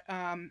look at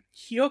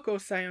Hyoko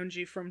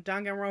Saionji from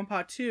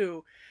Danganronpa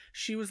 2,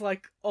 she was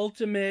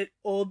ultimate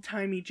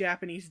old-timey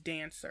Japanese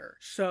dancer.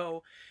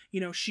 So,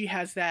 she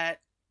has that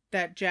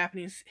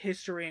Japanese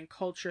history and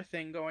culture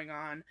thing going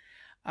on.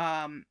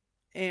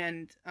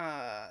 And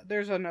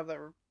there's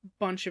another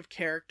bunch of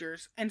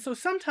characters. And so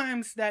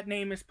sometimes that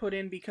name is put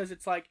in because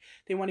it's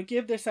they want to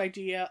give this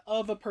idea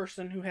of a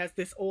person who has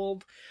this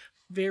old,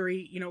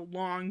 very,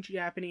 long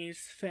Japanese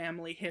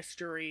family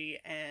history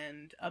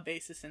and a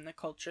basis in the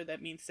culture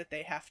that means that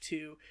they have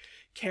to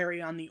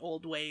carry on the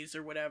old ways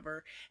or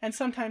whatever. And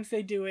sometimes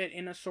they do it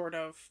in a sort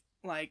of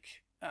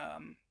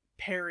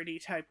parody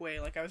type way.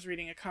 I was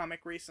reading a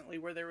comic recently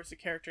where there was a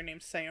character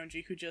named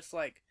Seonji who just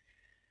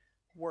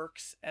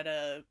works at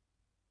a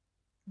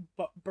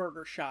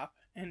burger shop,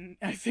 and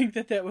I think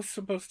that was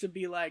supposed to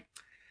be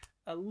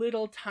a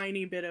little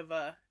tiny bit of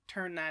a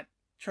turn that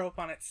trope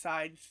on its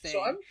side thing.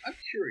 So I'm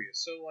curious.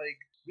 So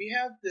we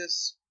have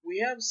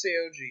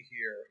Seonji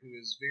here who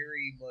is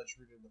very much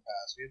rooted in the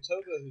past. We have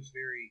Toga who's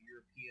very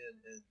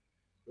European in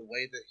the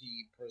way that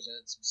he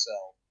presents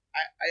himself.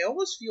 I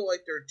almost feel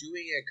like they're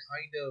doing a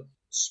kind of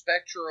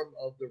spectrum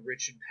of the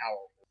rich and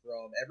powerful,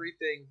 from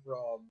everything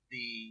from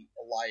the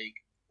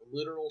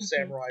literal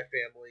samurai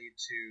family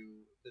to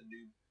the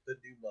new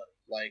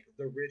money,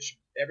 the rich,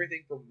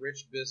 everything from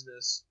rich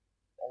business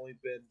only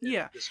been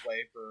this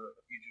way for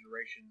a few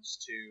generations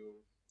to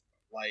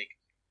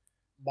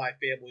my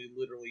family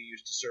literally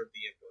used to serve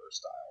the emperor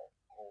style.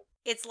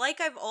 It's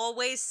I've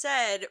always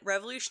said,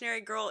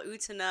 Revolutionary Girl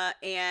Utena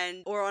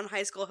and Ouran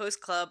High School Host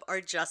Club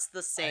are just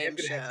the same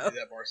show. I have to do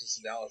that Marxist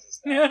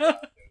analysis now.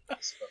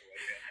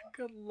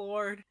 Good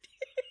lord.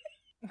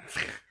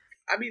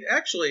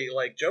 Actually,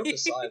 joke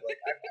aside,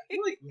 I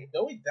feel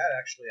knowing that,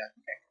 actually, I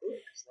think I could.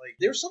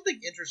 There's something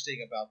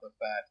interesting about the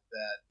fact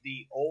that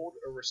the old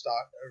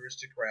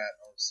aristocrat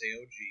of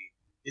Seonji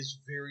is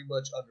very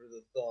much under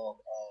the thumb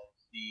of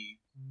the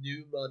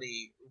new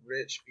money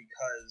rich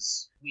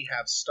because we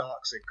have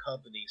stocks and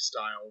company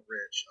style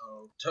rich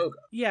of Toga.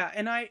 Yeah,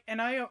 and I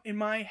in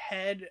my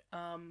head,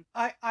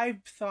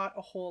 I've thought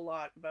a whole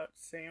lot about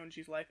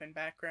Seonji's life and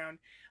background.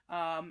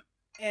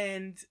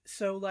 And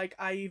so,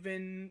 I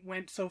even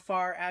went so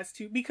far as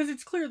to, because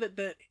it's clear that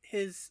that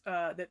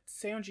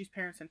Seonji's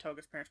parents and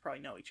Toga's parents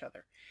probably know each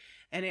other,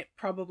 and it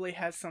probably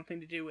has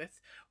something to do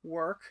with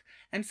work.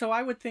 And so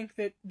I would think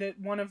that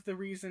one of the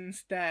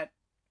reasons that,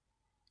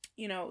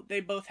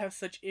 they both have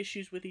such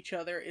issues with each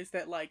other is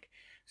that,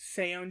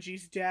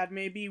 Seonji's dad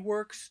maybe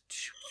works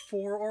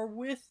for or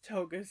with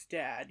Toga's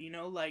dad,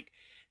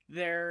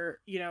 they're,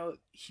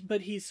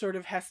 but he sort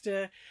of has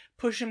to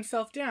push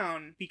himself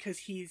down because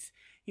he's,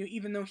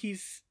 even though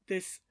he's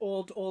this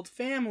old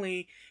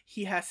family,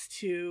 he has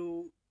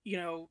to,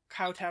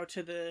 kowtow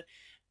to the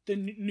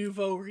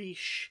nouveau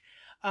riche.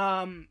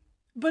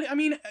 But I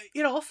mean,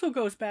 it also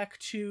goes back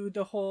to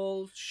the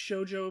whole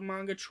shoujo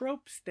manga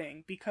tropes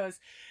thing, because,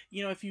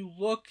 you know, if you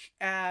look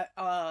at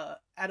a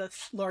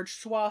large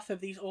swath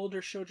of these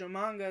older shoujo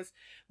mangas,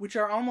 which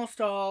are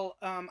almost all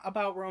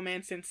about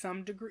romance in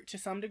some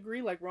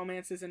degree, like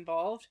romance is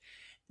involved,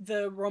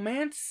 the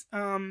romance,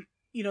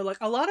 you know, like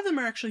a lot of them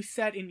are actually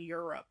set in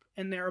Europe,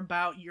 and they're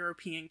about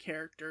European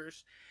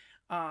characters,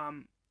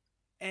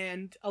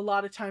 and a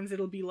lot of times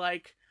it'll be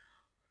like,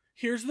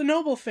 here's the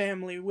noble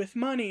family with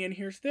money, and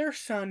here's their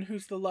son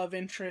who's the love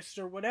interest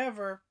or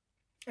whatever.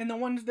 And the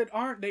ones that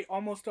aren't, they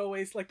almost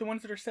always, like the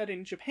ones that are set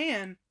in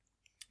Japan,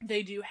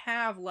 they do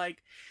have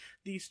like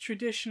these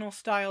traditional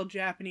style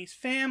Japanese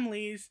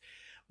families,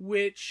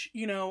 which,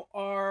 you know,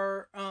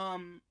 are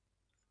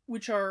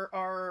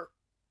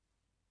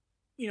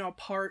you know,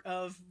 part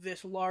of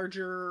this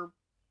larger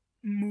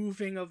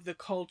moving of the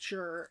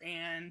culture,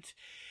 and,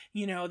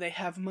 you know, they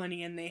have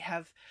money and they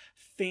have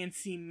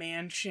fancy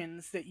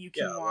mansions that you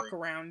can walk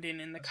around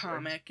in the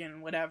comic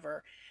and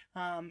whatever.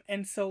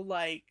 And so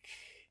like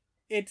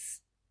it's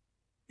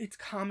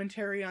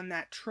commentary on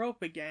that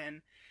trope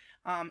again.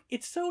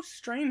 It's so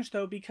strange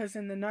though, because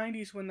in the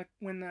 90s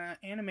when the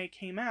anime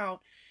came out,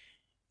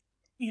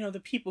 you know,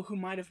 the people who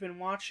might have been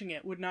watching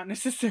it would not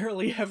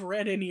necessarily have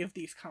read any of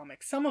these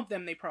comics. Some of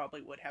them they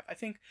probably would have. I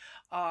think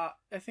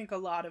a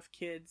lot of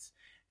kids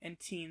and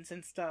teens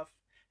and stuff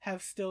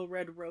have still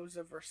read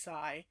Rosa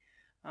Versailles.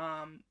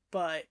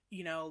 But,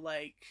 you know,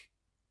 like,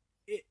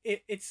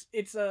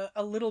 it's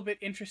a little bit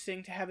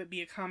interesting to have it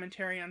be a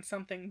commentary on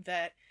something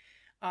that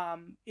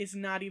is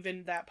not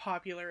even that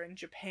popular in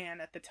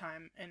Japan at the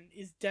time, and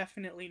is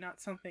definitely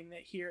not something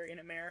that here in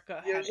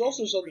America. Yeah, there's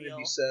also something to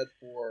be said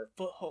for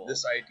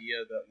this idea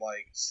that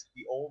like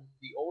the old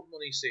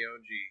money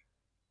Seonji,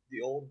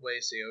 the old way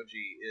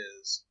Seonji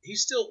is,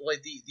 he's still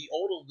like the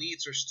old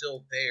elites are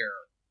still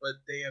there, but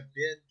they have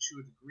been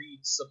to a degree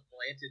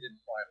supplanted in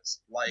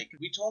privacy. Like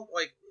we talk,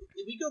 like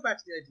if we go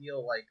back to the idea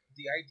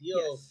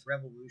of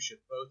revolution,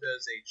 both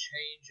as a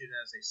change and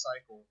as a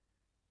cycle,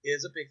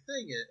 is a big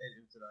thing in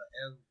Utena.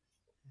 And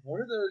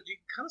one of those, you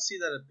can kind of see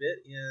that a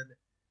bit in,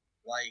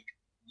 like,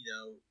 you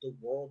know, the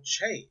world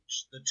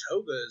changed. The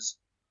togas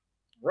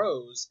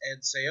rose,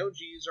 and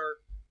Seonjis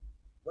are,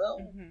 well,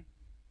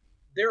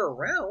 they're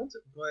around,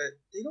 but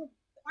they don't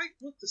quite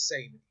look the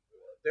same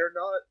anymore. They're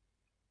not.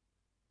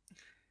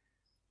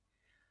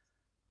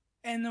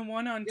 And the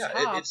one on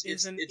top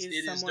is someone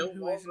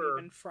who isn't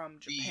even from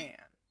Japan,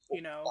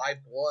 you know? By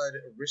blood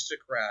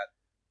aristocrat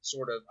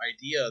sort of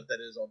idea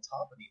that is on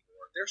top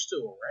anymore. They're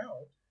still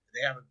around.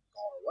 They haven't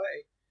gone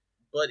away.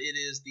 But it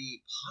is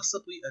the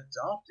possibly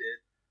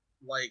adopted,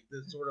 like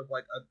the sort of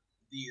like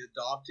the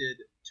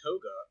adopted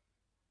toga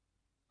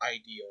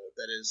ideal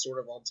that is sort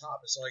of on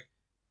top. It's like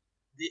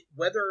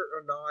whether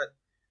or not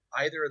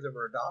either of them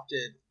are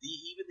adopted,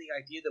 even the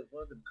idea that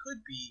one of them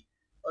could be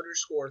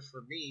underscores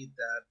for me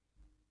that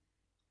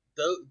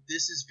though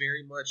this is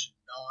very much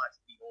not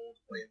the old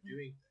way of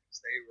doing things.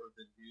 They were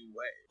the new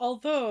way.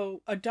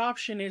 Although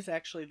adoption is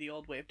actually the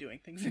old way of doing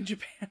things in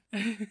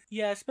Japan.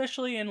 Yeah,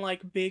 especially in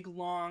like big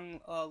long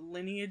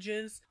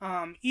lineages.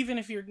 Even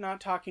if you're not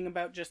talking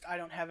about just I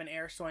don't have an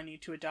heir so I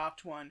need to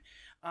adopt one.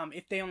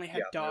 If they only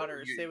had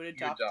daughters, they would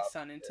adopt the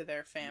son into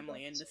their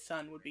family, and the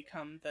son would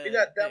become the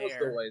that was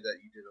the way that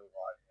you did a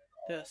lot.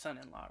 The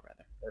son-in-law,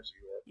 rather. Parts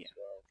of Europe as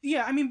well.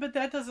 Yeah, I mean, but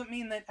that doesn't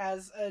mean that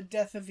as a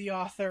death of the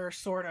author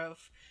sort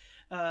of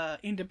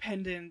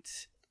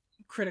independent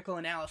critical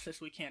analysis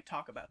we can't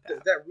talk about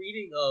that. That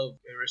reading of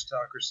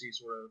aristocracy,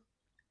 sort of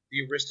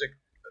the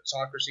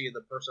aristocracy and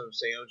the person of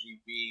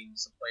Seonji being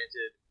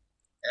supplanted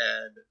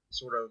and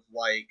sort of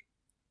like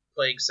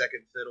playing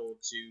second fiddle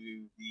to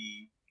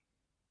the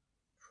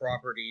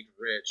propertied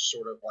rich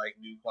sort of like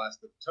new class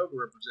that the toga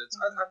represents.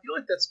 I feel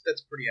like that's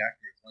pretty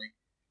accurate. Like,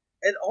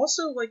 and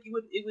also like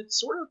it would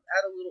sort of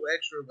add a little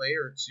extra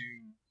layer to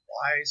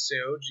why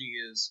Seonji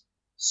is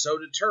so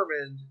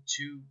determined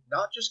to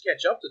not just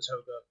catch up to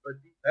Toga,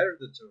 but be better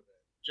than Toga.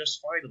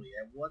 Just finally,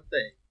 at one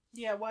thing.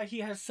 Yeah, why he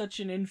has such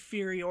an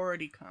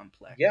inferiority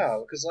complex. Yeah,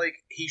 because like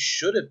he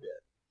should have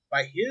been.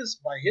 By his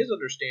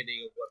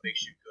understanding of what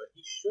makes you good,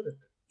 he should have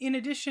been. In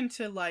addition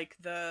to like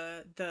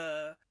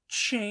the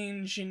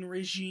change in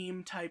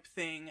regime type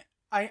thing,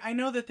 I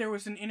know that there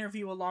was an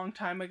interview a long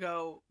time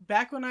ago,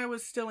 back when I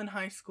was still in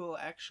high school,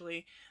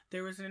 actually.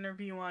 There was an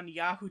interview on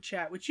Yahoo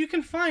Chat, which you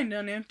can find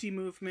on Empty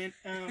Movement,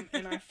 and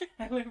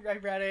I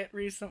read it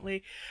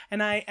recently,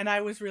 and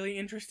I was really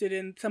interested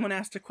in, someone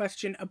asked a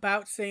question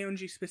about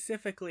Seonji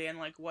specifically, and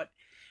like what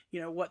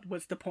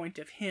was the point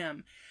of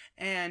him,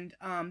 and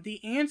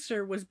the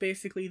answer was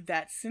basically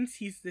that since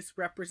he's this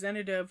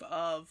representative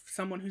of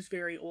someone who's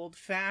very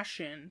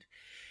old-fashioned,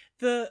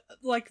 the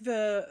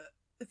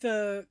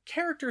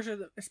characters,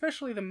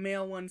 especially the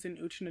male ones in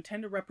Utena,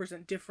 tend to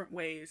represent different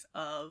ways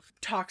of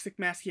toxic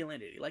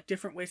masculinity, like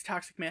different ways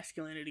toxic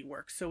masculinity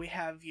works. So we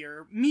have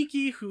your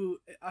Miki, who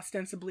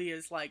ostensibly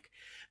is like,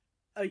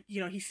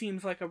 he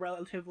seems like a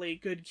relatively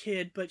good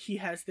kid, but he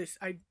has this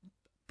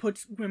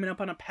puts women up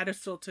on a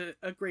pedestal to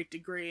a great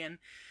degree and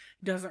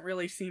doesn't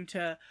really seem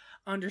to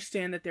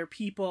understand that they're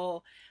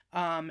people.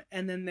 And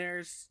then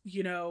there's,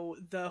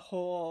 the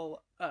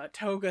whole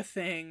toga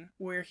thing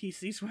where he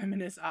sees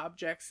women as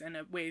objects and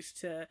ways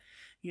to,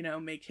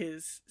 make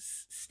his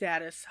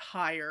status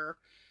higher.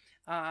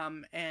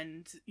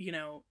 And,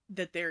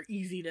 that they're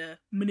easy to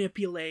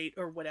manipulate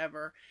or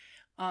whatever.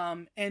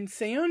 And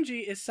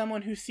Seonji is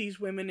someone who sees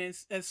women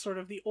as sort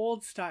of the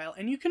old style.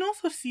 And you can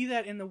also see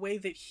that in the way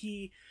that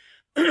he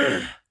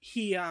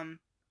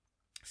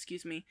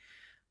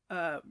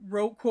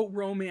quote,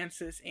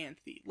 romances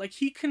Anthe. Like,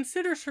 he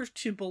considers her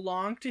to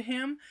belong to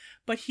him,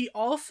 but he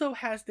also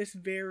has this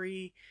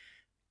very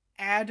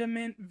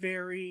adamant,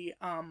 very,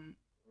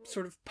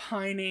 sort of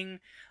pining,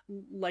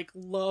 like,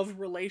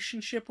 love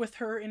relationship with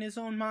her in his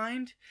own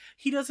mind.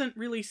 He doesn't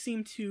really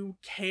seem to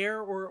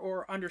care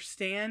or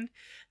understand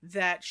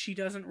that she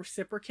doesn't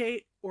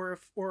reciprocate, or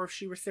if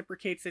she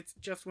reciprocates, it's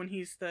just when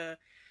he's the,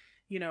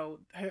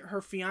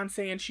 her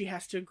fiance and she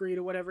has to agree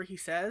to whatever he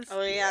says.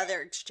 Oh yeah,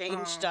 their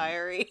exchange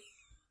diary.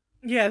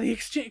 Yeah, the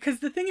exchange, because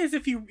the thing is,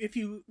 if you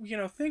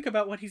think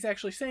about what he's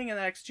actually saying in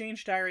that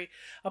exchange diary,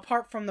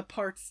 apart from the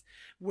parts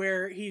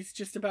where he's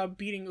just about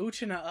beating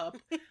Utena up,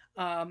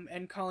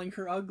 and calling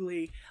her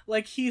ugly,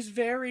 like, he has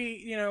very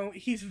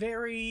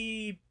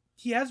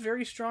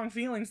strong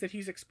feelings that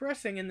he's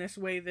expressing in this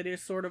way that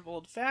is sort of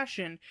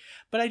old-fashioned.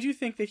 But I do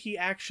think that he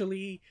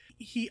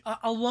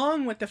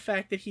along with the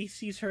fact that he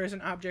sees her as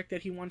an object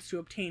that he wants to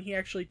obtain, he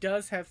actually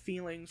does have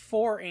feelings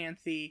for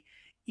Anthe,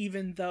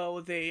 even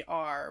though they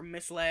are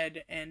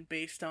misled and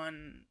based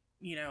on,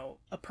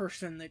 a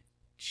person that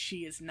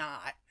she is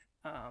not.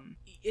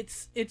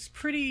 It's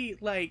pretty,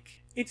 like,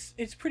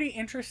 it's pretty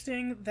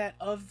interesting that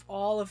of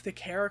all of the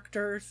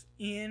characters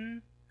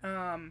in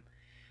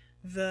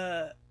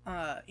the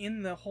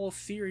whole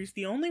series,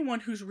 the only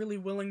one who's really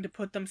willing to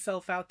put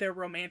themselves out there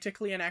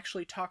romantically and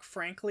actually talk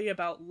frankly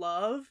about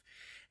love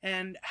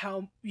and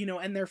how,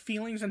 and their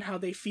feelings and how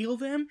they feel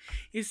them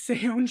is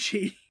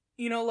Seonji.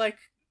 Like,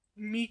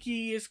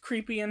 Miki is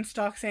creepy and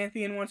stalks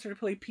Anthe and wants her to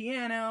play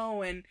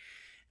piano, and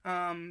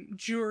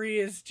Juri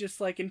is just,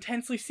 like,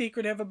 intensely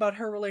secretive about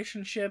her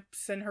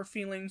relationships and her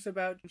feelings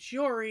about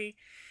Shiori,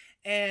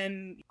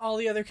 and all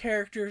the other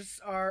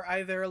characters are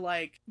either,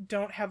 like,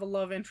 don't have a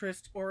love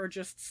interest or are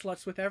just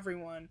sluts with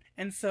everyone.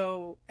 And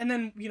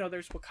then,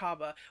 there's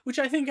Wakaba, which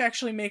I think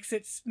actually makes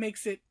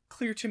it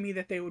clear to me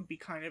that they would be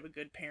kind of a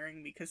good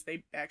pairing, because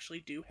they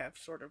actually do have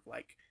sort of,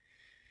 like,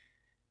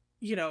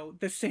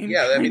 the same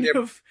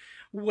of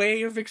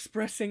way of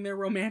expressing their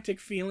romantic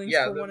feelings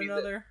for one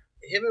another.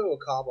 Him and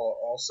Wakaba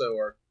also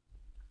are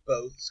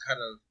both kind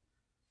of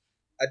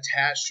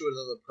attached to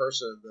another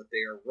person that they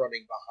are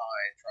running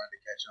behind, trying to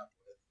catch up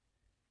with.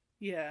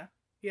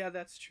 Yeah,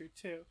 that's true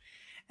too.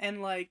 And,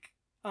 like,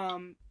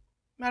 I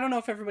don't know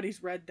if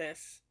everybody's read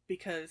this,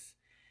 because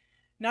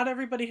not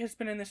everybody has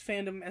been in this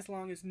fandom as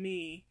long as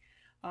me,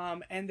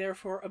 and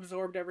therefore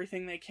absorbed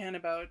everything they can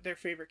about their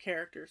favorite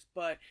characters.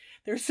 But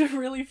there's a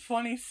really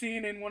funny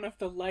scene in one of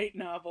the light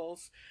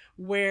novels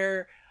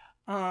where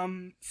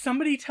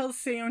somebody tells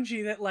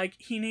Seonji that, like,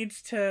 he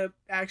needs to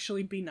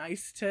actually be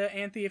nice to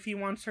Anthe if he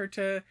wants her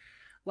to,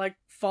 like,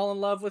 fall in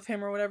love with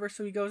him or whatever.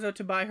 So he goes out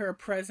to buy her a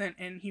present,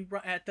 and he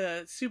at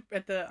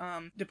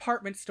the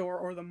department store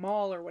or the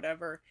mall or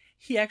whatever,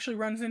 he actually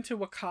runs into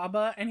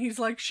Wakaba, and he's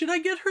like, "Should I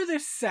get her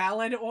this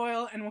salad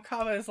oil?" And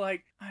Wakaba is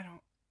like, "I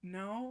don't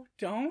know,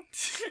 don't."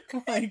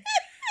 Like,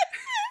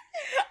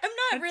 I'm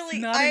not really.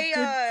 Not a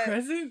good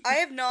present. I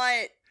have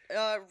not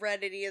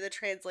read any of the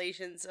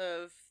translations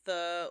of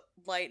the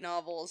light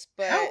novels,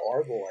 but how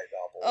are the light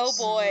novels? Oh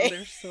boy,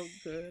 they're so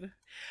good.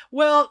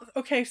 Well,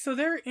 okay, so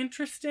they're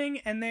interesting,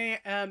 and they,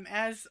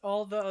 as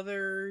all the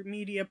other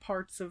media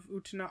parts of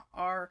Utena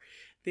are,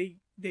 they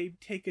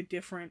take a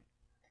different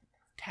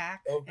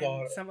tack,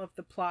 and some of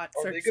the plots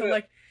are so,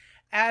 like,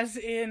 as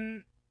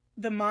in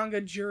the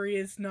manga, Juri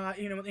is not,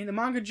 in the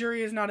manga,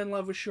 Juri is not in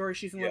love with Shiori,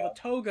 she's in love with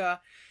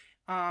Toga,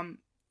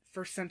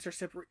 for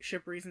censorship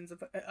reasons,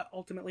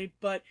 ultimately.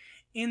 But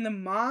in the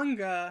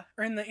manga,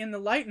 or in the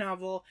light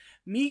novel,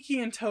 Miki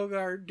and Toga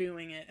are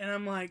doing it, and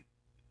I'm like,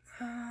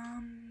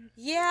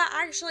 yeah,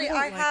 actually,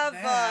 I have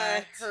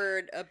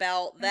heard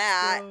about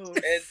that. And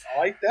I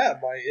like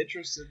that. My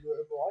interest in the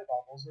light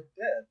novels are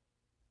dead.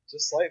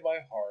 Just like my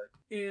heart.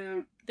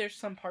 Yeah, there's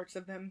some parts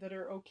of them that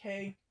are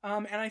okay.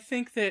 And I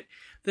think that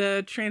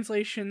the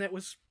translation that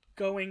was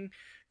going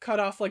cut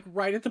off, like,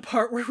 right at the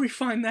part where we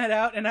find that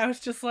out, and I was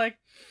just like,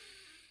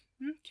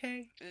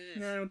 okay.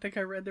 And I don't think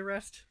I read the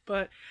rest.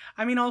 But,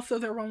 I mean, also,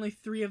 there were only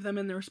 3 of them,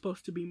 and there were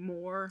supposed to be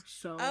more,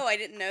 so... Oh, I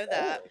didn't know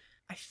that.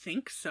 I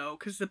think so,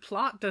 because the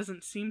plot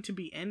doesn't seem to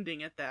be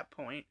ending at that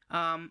point.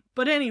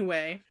 But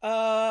anyway,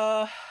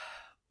 what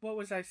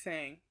was I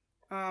saying?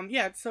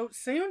 Yeah, so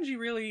Seonji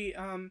really,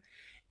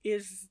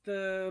 is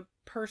the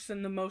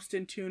person the most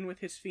in tune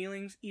with his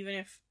feelings, even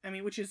if, I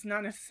mean, which is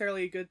not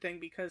necessarily a good thing,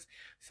 because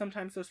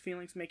sometimes those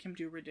feelings make him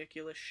do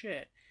ridiculous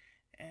shit.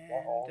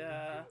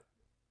 And,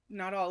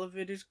 not all of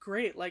it is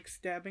great, like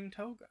stabbing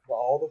Toga. Well,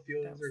 all the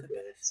feelings That was are the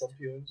good. best. Some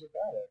feelings are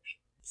bad, actually.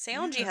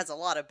 Seonji Yeah. has a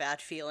lot of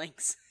bad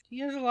feelings. He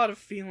has a lot of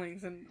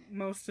feelings, and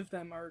most of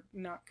them are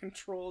not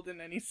controlled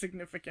in any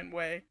significant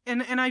way.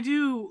 And I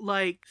do,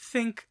 like,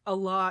 think a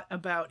lot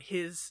about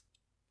his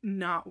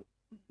not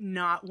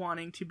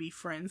wanting to be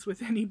friends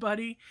with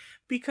anybody,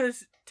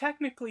 because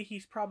technically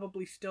he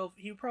probably still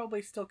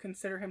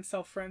consider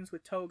himself friends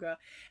with Toga,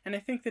 and I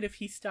think that if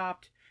he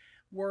stopped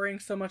worrying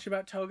so much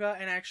about Toga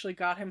and actually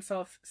got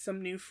himself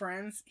some new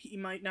friends, he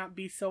might not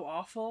be so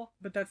awful,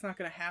 but that's not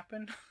going to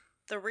happen.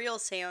 The real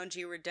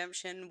Seonji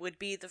redemption would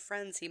be the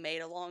friends he made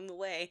along the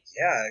way.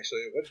 Yeah,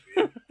 actually, it would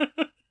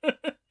be.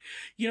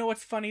 You know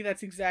what's funny?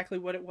 That's exactly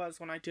what it was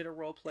when I did a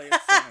roleplay of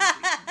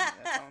Seonji.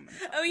 That's all I'm gonna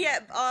talk Oh yeah,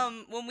 about.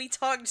 when we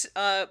talked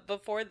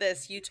before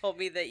this, you told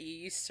me that you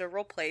used to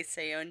roleplay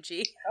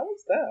Seonji. How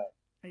was that?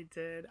 I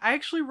did. I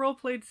actually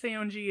roleplayed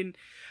Seonji in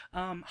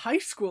high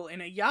school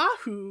in a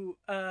Yahoo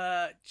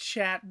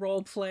chat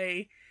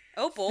roleplay.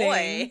 Oh boy.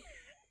 thing.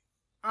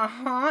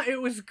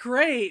 It was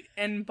great,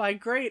 and by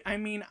great I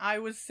mean I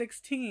was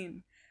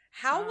 16.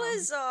 How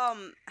was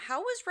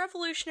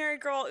Revolutionary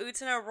Girl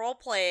Utena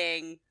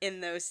role-playing in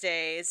those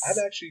days? I'm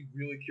actually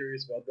really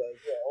curious about that as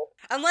well.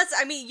 Unless,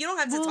 I mean, you don't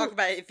have to Well- talk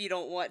about it if you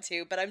don't want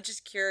to, but I'm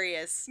just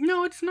curious.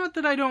 No, it's not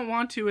that I don't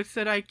want to, it's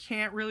that I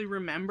can't really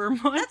remember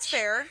much. That's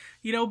fair.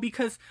 You know,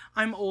 because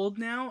I'm old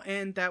now,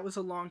 and that was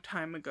a long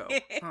time ago.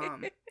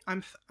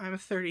 I'm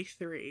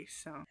 33,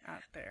 so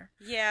out there.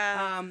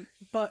 Yeah.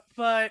 But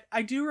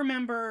I do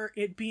remember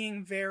it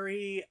being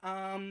very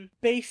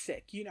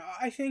basic. You know,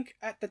 I think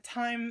at the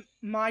time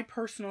my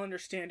personal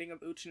understanding of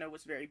Uchino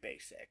was very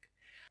basic.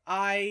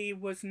 I'd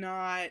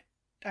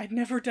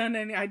never done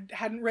any. I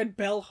hadn't read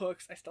Bell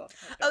Hooks. I still haven't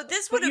read Bell Oh, Hooks,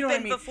 this but would you have know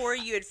been what I mean. before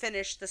you had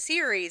finished the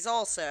series,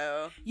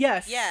 also.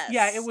 Yes. Yes.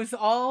 Yeah, it was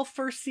all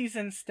first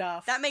season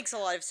stuff. That makes a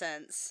lot of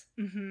sense.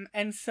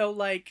 And so,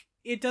 like,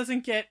 it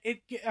doesn't get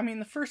it. I mean,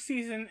 the first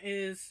season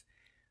is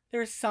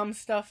there's some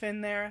stuff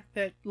in there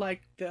that,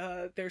 like,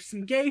 there's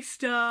some gay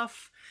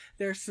stuff.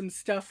 There's some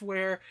stuff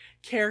where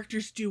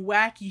characters do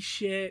wacky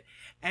shit,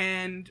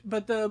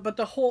 but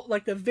the whole,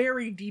 like, the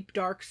very deep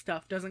dark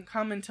stuff doesn't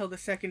come until the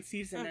second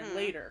season and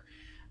later.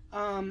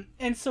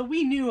 And so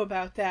we knew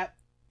about that,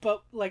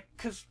 but, like,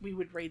 because we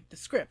would read the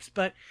scripts,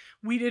 but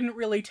we didn't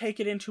really take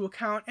it into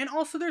account. And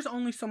also, there's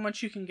only so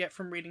much you can get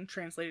from reading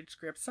translated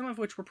scripts, some of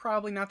which were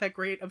probably not that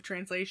great of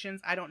translations.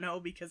 I don't know,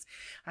 because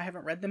I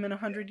haven't read them in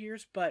 100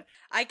 years, but...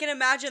 I can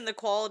imagine the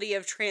quality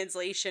of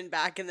translation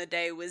back in the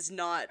day was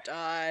not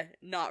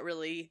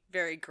really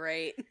very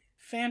great.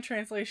 Fan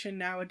translation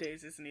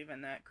nowadays isn't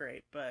even that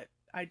great, but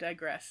I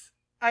digress.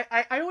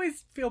 I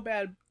always feel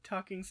bad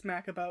talking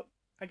smack about,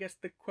 I guess,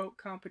 the quote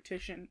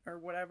competition or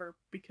whatever,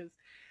 because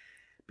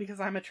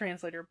I'm a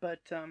translator, but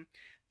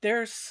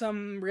there's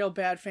some real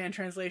bad fan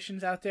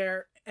translations out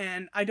there,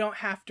 and I don't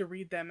have to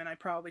read them, and I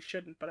probably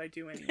shouldn't, but I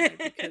do anyway,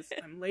 because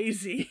I'm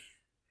lazy.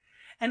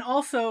 And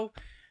also,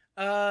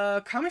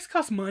 comics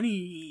cost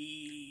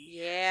money.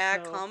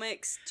 Yeah, So-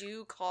 comics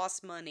do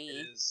cost money.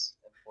 It is,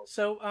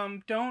 unfortunately. So,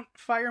 don't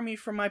fire me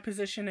from my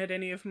position at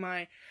any of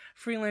my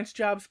freelance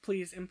jobs,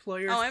 please,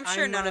 employers. Oh, I'm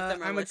sure none of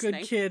them are I'm listening. a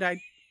good kid.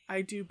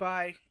 I do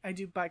buy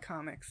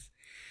comics.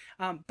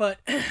 But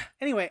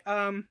anyway,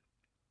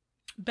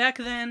 back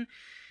then,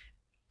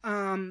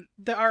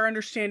 our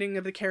understanding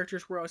of the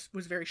characters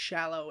was very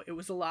shallow. It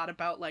was a lot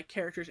about, like,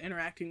 characters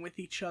interacting with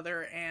each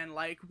other and,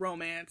 like,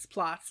 romance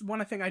plots.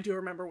 One thing I do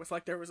remember was,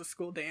 like, there was a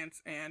school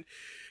dance and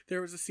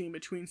there was a scene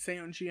between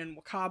Seonji and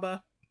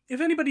Wakaba. If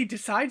anybody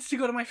decides to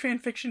go to my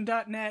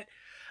fanfiction.net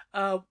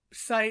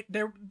site,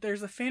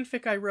 there's a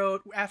fanfic I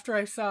wrote after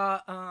I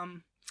saw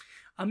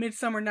A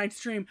Midsummer Night's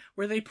Dream,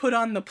 where they put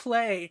on the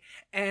play,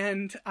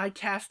 and I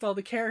cast all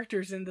the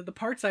characters into the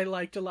parts I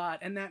liked a lot,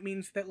 and that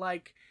means that,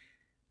 like,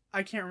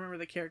 I can't remember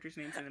the characters'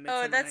 names in A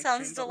Midsummer Oh, that Night's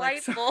sounds Dream, but,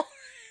 like, so- delightful.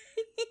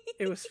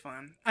 it was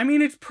fun. I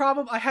mean, it's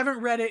probably, I haven't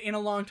read it in a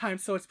long time,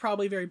 so it's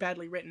probably very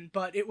badly written,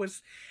 but it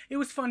was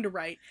fun to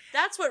write.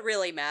 That's what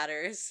really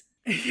matters.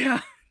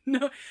 Yeah.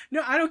 No,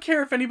 I don't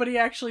care if anybody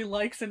actually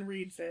likes and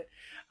reads it.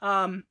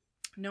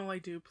 No, I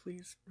do.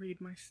 Please read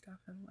my stuff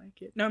and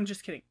like it. No, I'm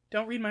just kidding.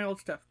 Don't read my old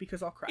stuff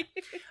because I'll cry.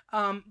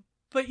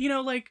 But, you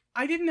know, like,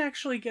 I didn't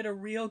actually get a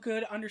real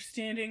good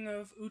understanding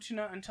of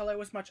Utena until I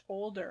was much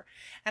older.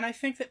 And I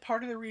think that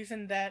part of the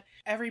reason that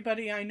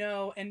everybody I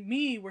know and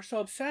me were so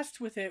obsessed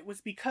with it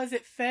was because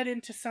it fed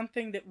into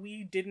something that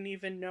we didn't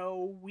even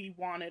know we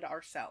wanted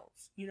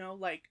ourselves. You know,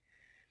 like,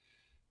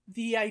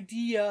 the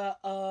idea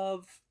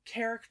of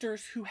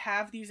characters who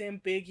have these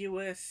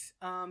ambiguous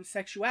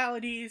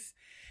sexualities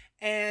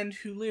and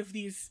who live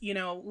these, you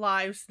know,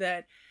 lives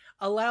that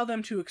allow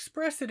them to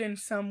express it in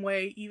some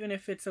way, even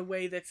if it's a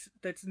way that's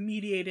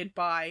mediated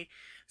by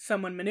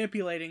someone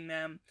manipulating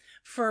them.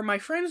 For my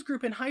friends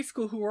group in high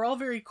school, who were all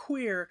very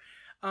queer,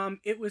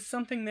 it was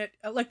something that,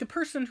 like, the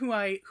person who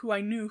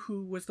I knew,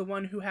 who was the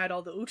one who had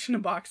all the Uchina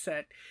box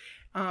set,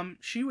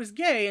 she was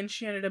gay, and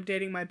she ended up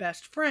dating my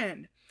best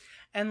friend.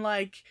 And,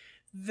 like,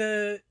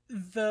 the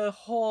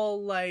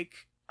whole,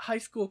 like, high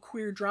school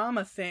queer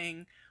drama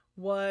thing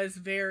was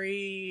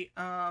very,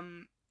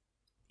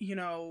 you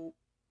know,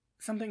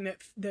 something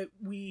that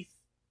we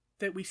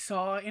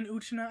saw in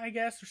Utena, I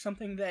guess, or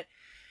something that,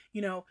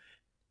 you know,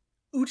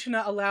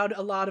 Utena allowed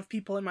a lot of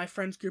people in my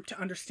friends group to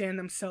understand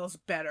themselves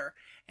better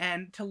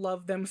and to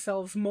love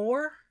themselves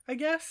more, I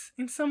guess,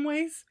 in some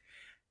ways.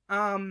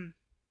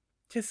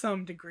 To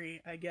some degree,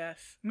 I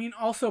guess. I mean,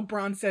 also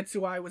Bronze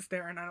Zetsuai was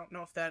there, and I don't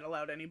know if that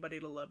allowed anybody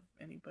to love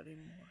anybody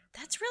more.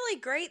 That's really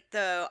great,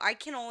 though. I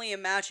can only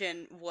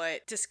imagine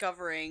what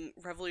discovering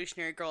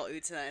Revolutionary Girl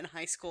Utena in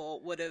high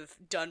school would have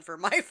done for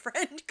my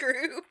friend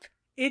group.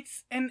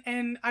 It's,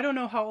 and I don't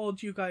know how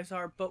old you guys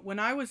are, but when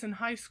I was in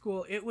high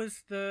school, it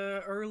was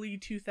the early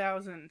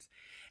 2000s.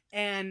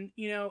 And,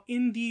 you know,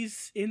 in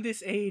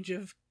this age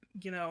of,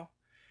 you know,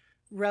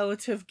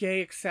 relative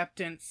gay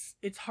acceptance,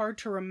 it's hard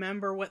to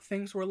remember what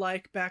things were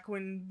like back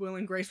when Will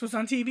and Grace was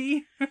on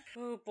TV.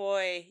 Oh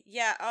boy.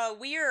 Yeah,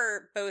 we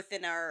are both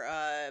in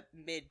our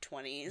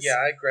mid-20s. Yeah,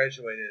 I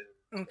graduated.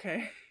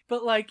 Okay.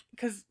 But like,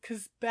 cause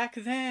back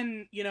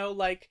then, you know,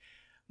 like,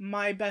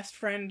 my best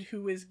friend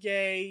who is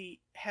gay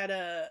had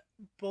a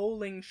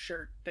bowling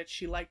shirt that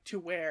she liked to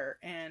wear,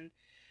 and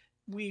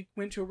we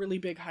went to a really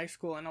big high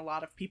school, and a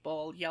lot of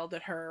people yelled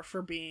at her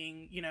for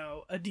being, you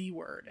know, a D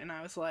word, and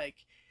I was like,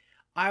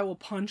 I will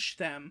punch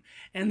them.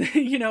 And,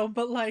 you know,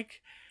 but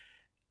like,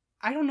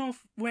 I don't know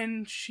if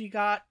when she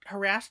got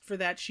harassed for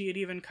that, she had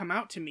even come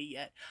out to me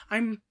yet.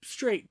 I'm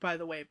straight, by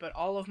the way, but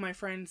all of my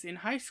friends in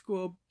high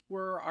school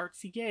were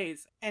artsy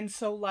gays. And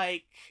so,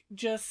 like,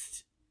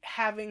 just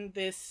having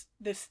this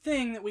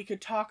thing that we could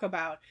talk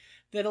about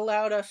that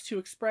allowed us to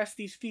express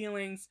these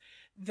feelings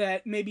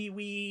that maybe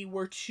we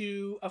were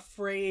too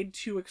afraid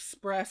to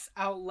express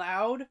out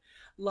loud.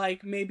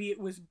 Like, maybe it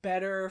was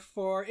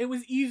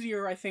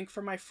easier, I think,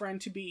 for my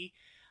friend to be,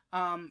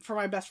 for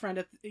my best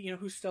friend, you know,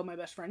 who's still my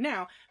best friend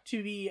now,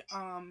 to be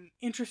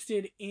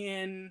interested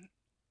in,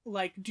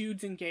 like,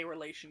 dudes in gay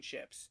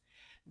relationships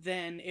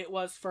than it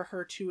was for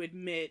her to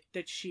admit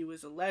that she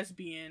was a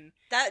lesbian.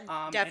 That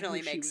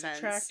definitely makes sense.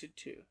 Attracted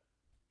to.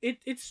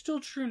 It's still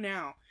true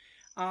now.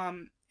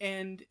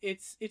 And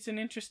it's an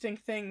interesting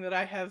thing that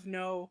I have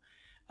no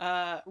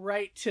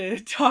right to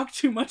talk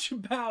too much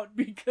about,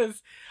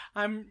 because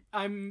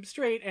I'm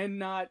straight and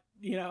not,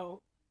 you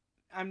know,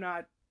 I'm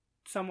not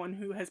someone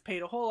who has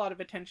paid a whole lot of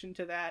attention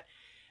to that.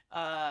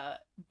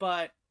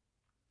 But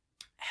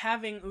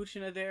having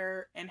Utena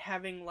there and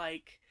having,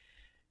 like,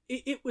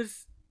 it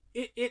was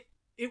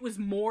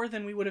more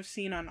than we would have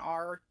seen on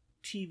our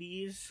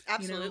TVs.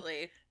 Absolutely.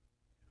 You know?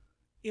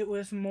 It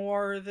was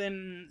more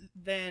than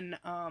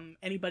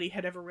anybody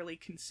had ever really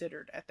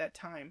considered at that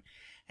time.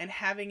 And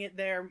having it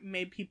there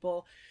made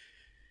people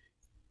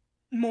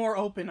more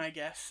open, I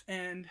guess.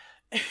 And,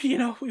 you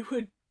know, we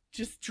would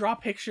just draw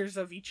pictures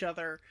of each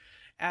other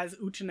as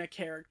Utena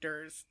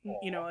characters,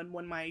 you know, and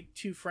when my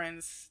two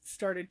friends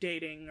started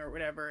dating or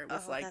whatever, it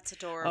was like, that's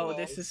adorable. Oh,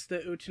 this is the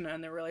Utena in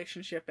the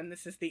relationship, and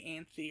this is the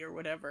Anthe or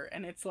whatever.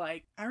 And it's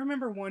like, I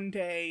remember one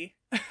day,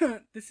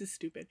 this is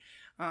stupid,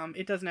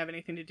 it doesn't have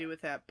anything to do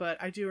with that,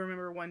 but I do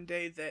remember one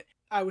day that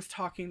I was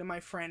talking to my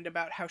friend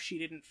about how she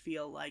didn't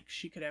feel like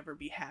she could ever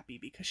be happy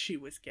because she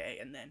was gay,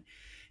 and then,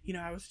 you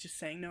know, I was just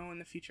saying, no, in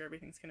the future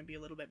everything's going to be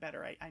a little bit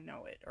better, I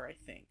know it, or I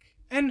think.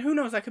 And who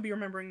knows, I could be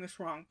remembering this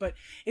wrong, but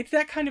it's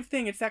that kind of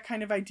thing, it's that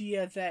kind of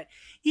idea that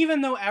even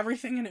though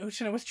everything in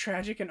Utena was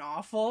tragic and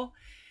awful,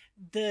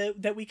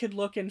 that we could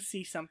look and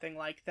see something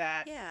like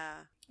that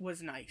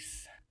was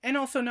nice. And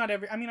also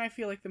I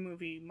feel like the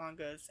movie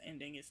manga's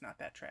ending is not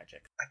that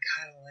tragic. I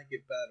kind of like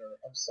it better.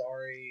 I'm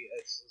sorry,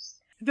 it's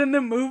just... Than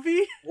the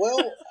movie?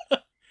 Well...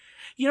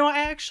 You know, I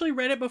actually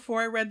read it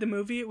before I read the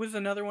movie. It was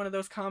another one of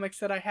those comics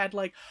that I had,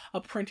 like,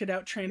 a printed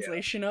out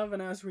translation of,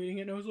 and I was reading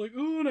it, and I was like,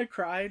 ooh, and I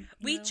cried.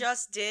 We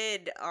just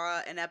did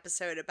an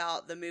episode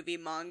about the movie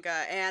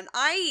manga, and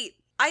I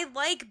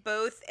like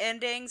both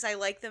endings. I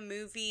like the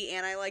movie,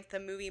 and I like the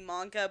movie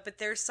manga, but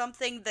there's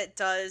something that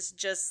does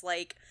just,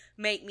 like,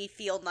 make me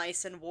feel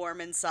nice and warm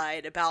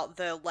inside about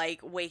the, like,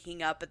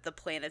 waking up at the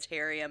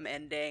planetarium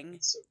ending.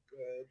 It's so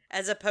good.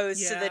 As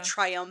opposed to the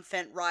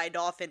triumphant ride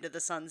off into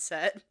the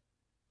sunset.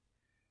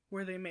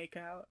 Where they make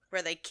out.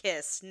 Where they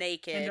kiss,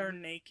 naked. And are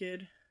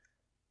naked.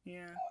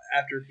 Yeah.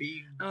 After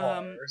being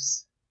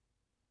cars.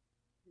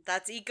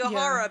 That's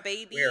Ikuhara,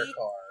 baby.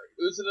 Werecar.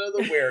 Utena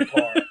the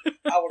Werecar.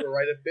 I want to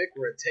write a fic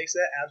where it takes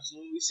that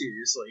absolutely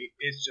seriously.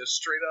 It's just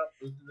straight up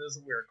Utena's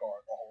a Werecar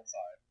the whole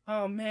time.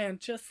 Oh man,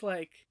 just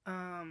like,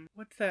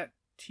 what's that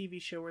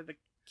TV show where the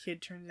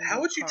kid turns into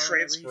How would you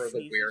transfer the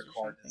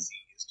Werecar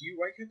disease? Do you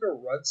have to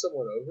run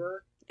someone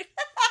over?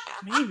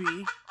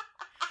 Maybe.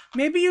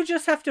 Maybe you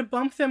just have to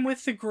bump them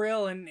with the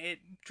grill and it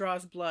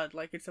draws blood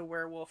like it's a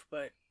werewolf,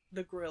 but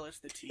the grill is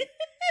the teeth.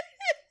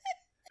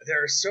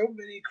 There are so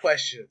many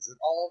questions, and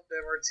all of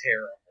them are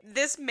terrible.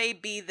 This may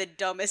be the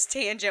dumbest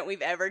tangent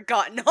we've ever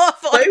gotten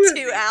off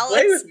onto, Alex.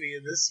 Play with me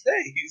in this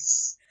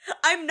space.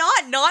 I'm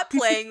not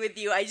playing with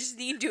you. I just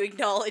need to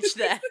acknowledge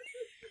that.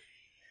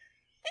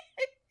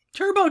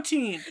 Turbo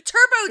Teen.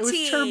 Turbo It was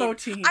Teen. Turbo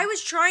Teen. I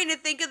was trying to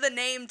think of the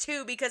name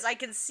too because I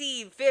can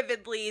see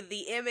vividly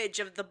the image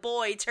of the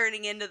boy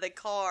turning into the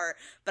car,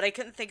 but I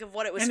couldn't think of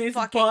what it was and his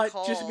fucking butt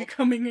called. just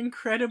becoming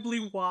incredibly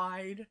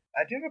wide.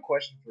 I do have a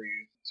question for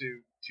you to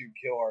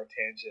kill our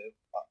tangent.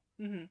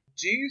 Mm-hmm.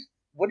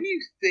 What do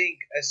you think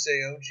a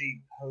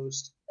Seonji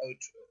post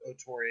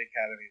Otori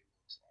Academy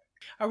looks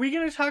like? Are we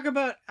going to talk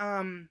about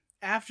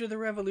after the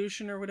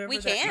revolution or whatever? We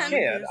that can.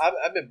 comic is?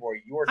 I've been more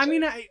your take. I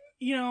mean, I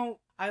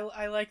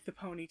like the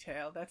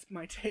ponytail. That's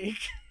my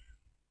take.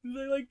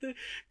 I like the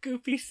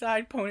goofy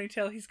side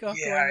ponytail he's got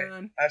going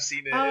on. I've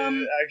seen it. I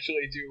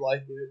actually do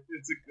like it.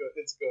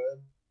 It's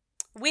good.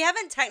 We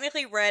haven't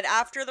technically read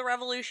After the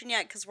Revolution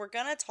yet because we're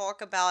gonna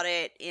talk about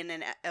it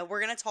we're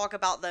gonna talk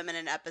about them in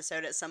an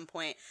episode at some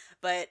point.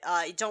 But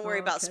don't worry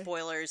about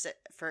spoilers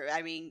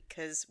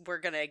because we're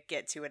gonna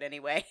get to it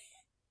anyway,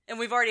 and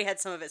we've already had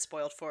some of it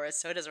spoiled for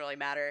us, so it doesn't really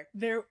matter.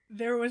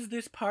 There was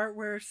this part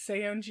where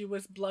Seonji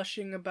was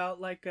blushing about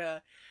like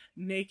a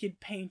naked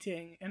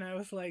painting, and I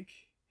was like,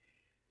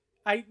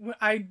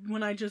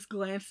 when I just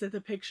glanced at the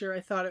picture,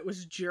 I thought it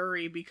was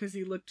Jury because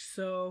he looked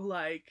so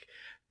like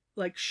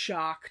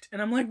shocked, and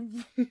I'm like,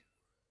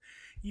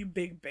 you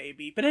big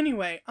baby. But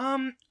anyway,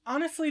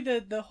 honestly,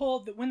 the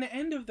whole when the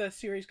end of the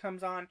series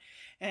comes on,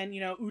 and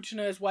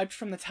Utena is wiped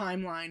from the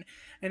timeline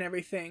and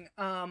everything,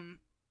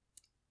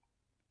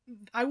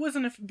 I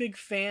wasn't a big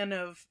fan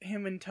of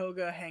him and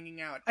Toga hanging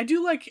out. I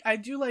do like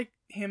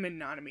him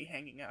and Nanami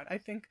hanging out. I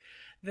think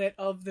that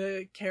of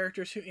the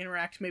characters who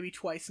interact maybe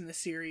twice in the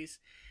series,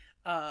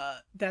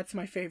 that's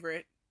my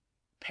favorite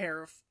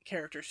pair of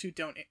characters who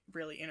don't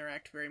really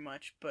interact very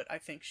much, but I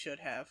think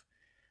should have.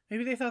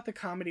 Maybe they thought the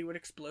comedy would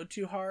explode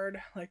too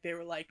hard. Like they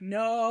were like,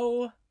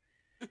 no,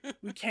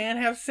 we can't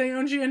have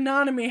Seonji and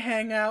Nanami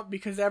hang out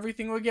because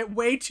everything would get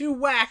way too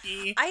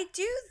wacky. I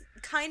do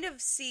kind of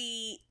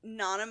see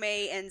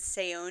Nanami and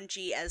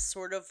Seonji as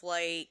sort of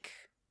like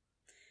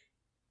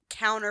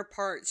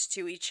counterparts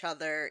to each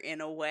other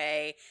in a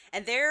way,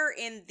 and they're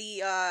in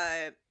the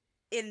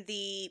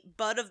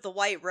Bud of the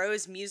White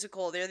Rose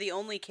musical, they're the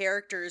only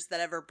characters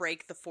that ever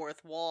break the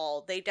fourth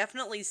wall. They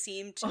definitely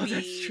seem to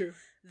be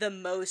the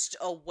most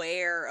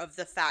aware of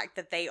the fact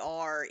that they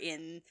are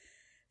in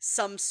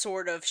some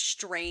sort of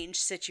strange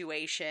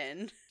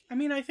situation. I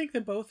mean, I think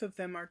that both of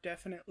them are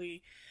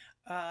definitely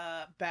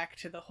back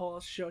to the whole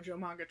shoujo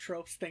manga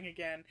tropes thing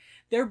again.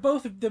 They're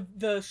both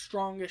the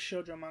strongest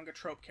shoujo manga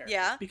trope characters.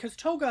 Yeah. Because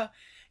Toga,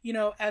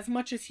 as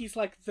much as he's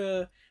like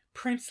the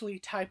princely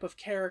type of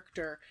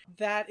character,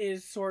 that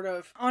is sort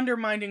of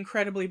undermined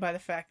incredibly by the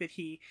fact that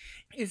he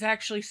is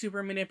actually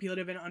super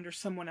manipulative and under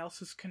someone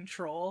else's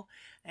control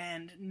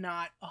and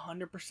not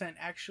 100%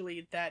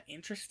 actually that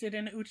interested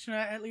in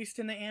Utena, at least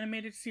in the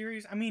animated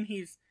series. I mean,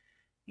 he's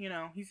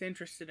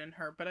interested in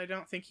her, but I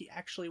don't think he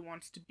actually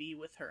wants to be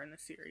with her in the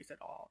series at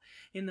all.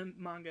 In the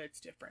manga, it's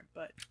different.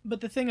 But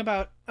the thing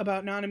about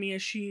Nanami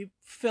is she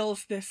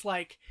fills this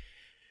like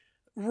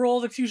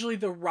role that's usually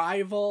the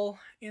rival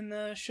in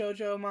the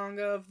shoujo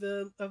manga of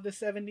the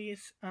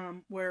 70s,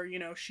 where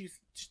she's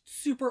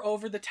super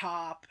over the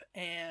top,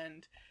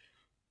 and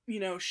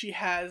she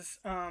has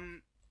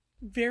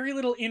very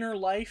little inner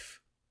life.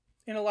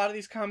 In a lot of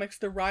these comics,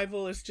 the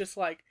rival is just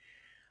like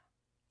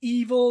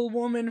evil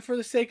woman for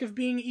the sake of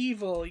being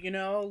evil,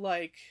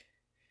 like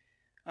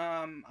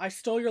I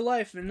stole your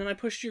life and then I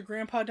pushed your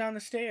grandpa down the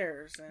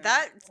stairs.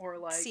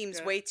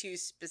 Seems way too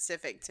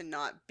specific to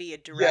not be a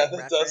direct reference.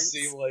 Yeah, that does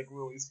seem like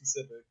really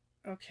specific.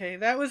 Okay,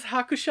 that was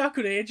Hakushaku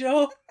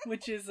Reijo,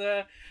 which is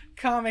a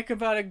comic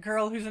about a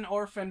girl who's an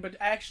orphan, but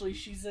actually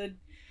she's a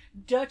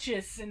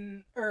duchess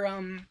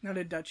not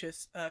a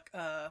duchess.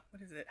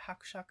 What is it?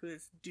 Hakushaku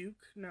is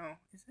duke? No,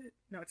 is it?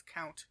 No, it's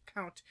count.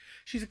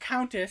 She's a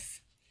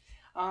countess.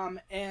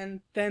 And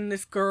then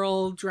this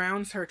girl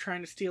drowns her trying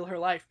to steal her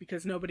life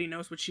because nobody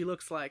knows what she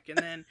looks like. And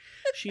then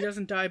she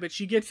doesn't die, but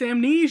she gets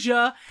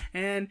amnesia,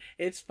 and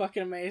it's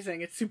fucking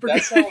amazing. It's super good.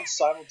 That sounds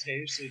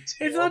simultaneously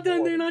terrible. It's not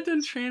done. They're not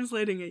done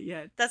translating it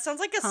yet. That sounds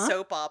like a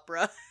soap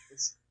opera.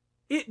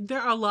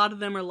 There are a lot of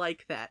them are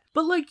like that.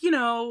 But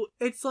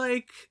it's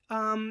like,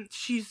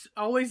 she's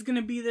always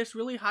gonna be this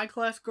really high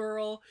class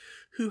girl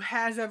who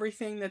has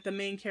everything that the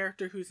main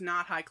character who's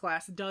not high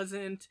class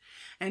doesn't.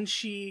 And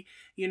she,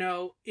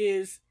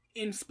 is,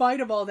 in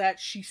spite of all that,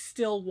 she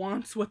still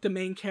wants what the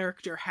main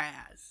character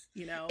has,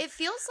 It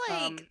feels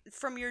like,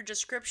 from your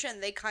description,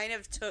 they kind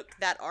of took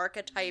that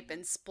archetype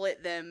and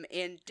split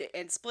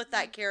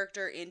that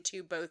character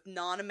into both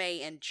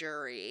Nanami and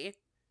Jury.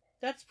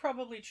 That's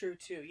probably true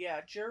too.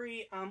 Yeah,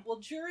 Jury.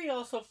 Jury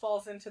also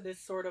falls into this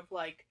sort of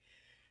like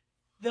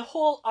the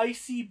whole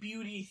icy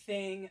beauty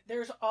thing.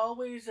 There's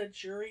always a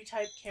Jury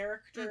type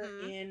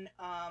character in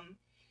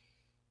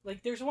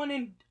there's one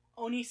in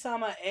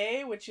Onisama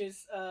A, which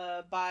is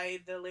by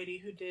the lady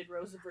who did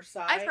Rose of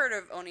Versailles. I've heard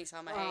of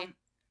Onisama A.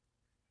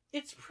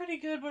 It's pretty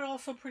good, but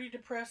also pretty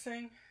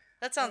depressing.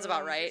 That sounds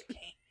about right.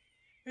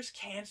 There's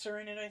cancer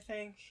in it, I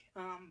think.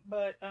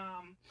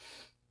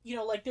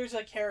 There's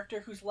a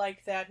character who's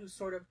like that, who's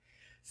sort of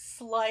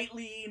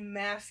slightly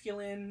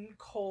masculine,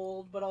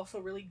 cold, but also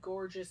really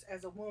gorgeous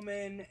as a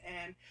woman.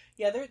 And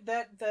yeah,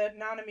 that the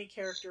Nanami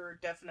character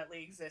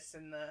definitely exists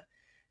in the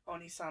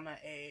Onisama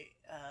A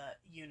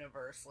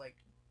universe. Like,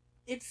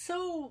 it's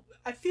so,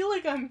 I feel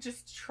like I'm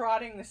just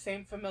trotting the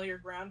same familiar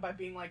ground by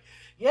being like,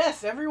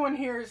 yes, everyone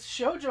here is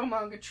shoujo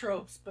manga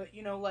tropes, but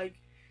you know, like,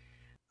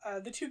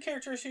 the two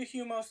characters who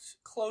hew most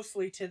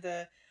closely to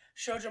the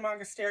shoujo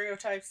manga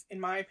stereotypes, in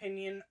my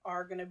opinion,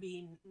 are going to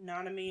be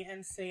Nanami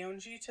and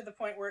Seonji, to the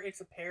point where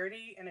it's a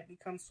parody and it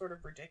becomes sort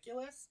of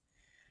ridiculous.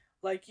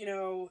 Like, you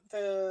know,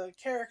 the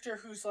character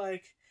who's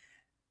like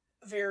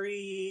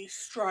very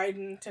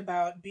strident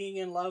about being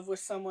in love with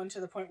someone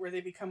to the point where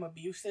they become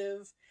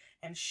abusive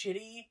and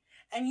shitty.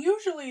 And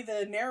usually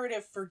the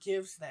narrative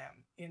forgives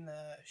them in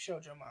the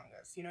shoujo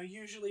mangas. You know,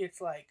 usually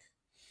it's like,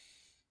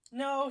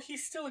 no,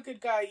 he's still a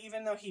good guy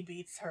even though he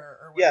beats her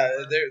or whatever.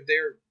 Yeah,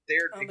 they're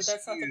but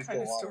that's not the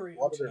kind of story a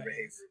lot of their Utena is.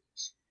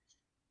 behaviors.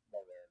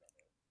 One way or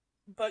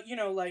another. But, you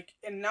know, like,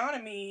 in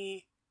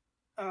Nanami,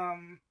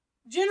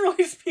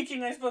 generally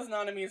speaking, I suppose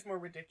Nanami is more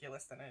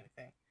ridiculous than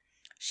anything.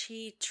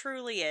 She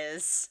truly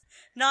is.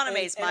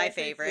 Naname's And my I think-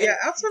 favorite. Yeah,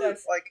 outside of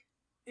That's- like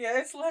Yeah,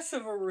 it's less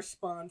of a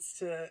response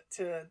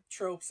to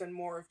tropes and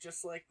more of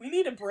just like, we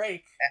need a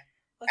break.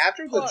 Let's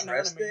after pull the out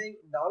dress Nanami. thing,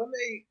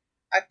 Naname,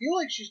 I feel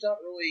like she's not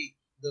really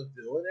the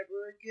villain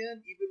ever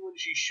again, even when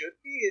she should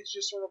be. It's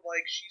just sort of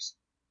like she's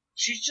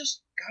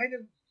just kind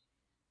of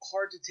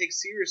hard to take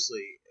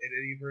seriously in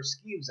any of her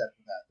schemes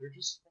after that. They're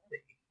just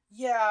funny.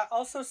 Yeah,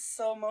 also,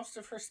 so most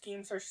of her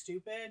schemes are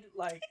stupid.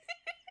 Like,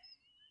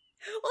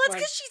 Well, it's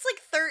because she's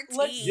like 13.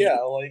 let's- Yeah,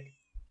 like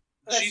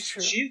that's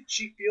true. she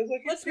feels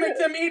like Let's it's make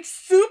good. them eat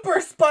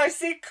super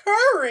spicy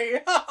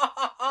curry!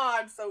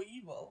 I'm so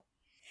evil.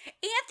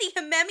 Auntie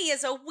Himemi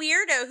is a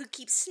weirdo who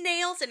keeps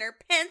snails in her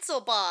pencil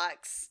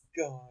box.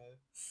 God.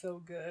 So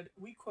good.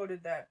 We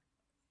quoted that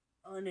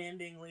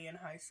unendingly in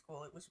high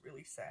school. It was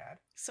really sad.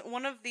 So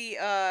one of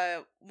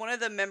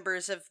the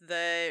members of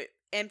the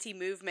Empty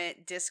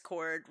Movement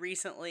Discord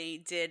recently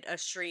did a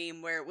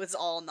stream where it was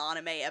all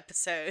Naname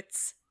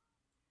episodes.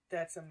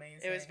 That's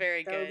amazing. It was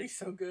very That would good. be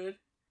so good.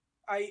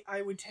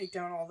 I would take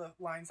down all the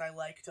lines I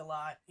liked a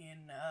lot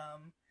in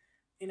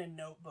a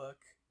notebook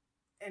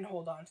and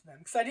hold on to them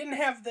because I didn't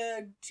have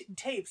the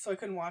tape, so I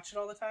couldn't watch it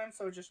all the time.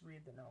 So I would just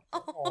read the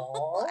notebook. Oh,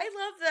 Aw. I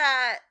love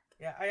that.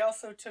 Yeah, I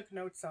also took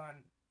notes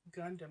on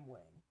Gundam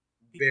Wing.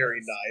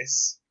 Very because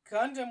nice.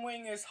 Gundam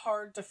Wing is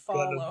hard to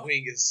follow. Gundam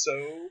Wing is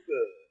so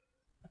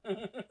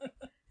good.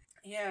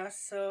 Yeah,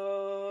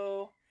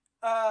 so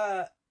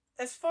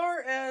as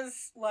far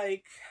as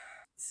like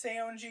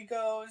Seonji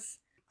goes,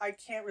 I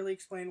can't really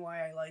explain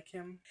why I like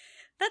him.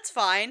 That's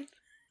fine.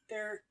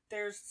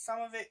 There's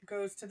some of it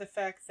goes to the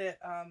fact that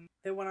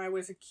that when I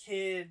was a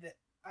kid,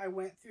 I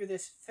went through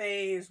this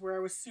phase where I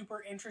was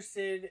super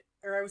interested,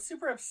 or I was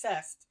super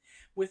obsessed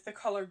with the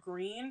color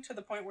green, to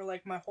the point where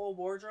like my whole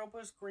wardrobe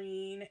was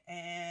green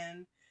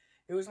and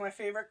it was my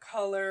favorite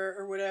color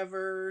or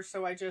whatever.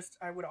 So I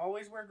would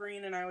always wear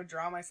green and I would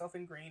draw myself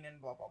in green and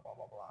blah blah blah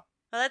blah blah.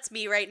 Well, that's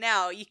me right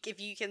now. If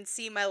you can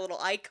see my little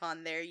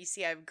icon there, you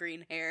see I have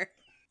green hair.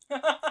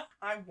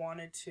 I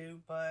wanted to,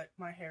 but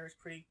my hair is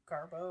pretty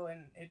garbo,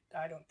 and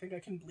I don't think I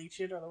can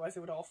bleach it, otherwise it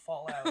would all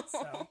fall out,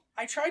 so.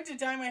 I tried to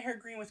dye my hair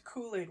green with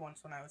Kool-Aid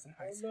once when I was in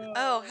high school.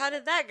 Oh, how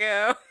did that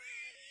go?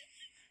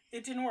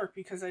 It didn't work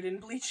because I didn't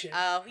bleach it.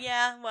 Oh,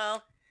 yeah,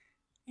 well.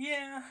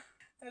 Yeah,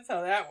 that's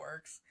how that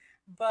works.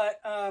 But,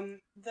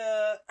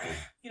 the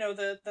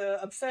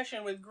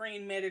obsession with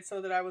green made it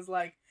so that I was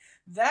like,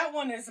 that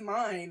one is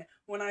mine,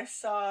 when I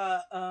saw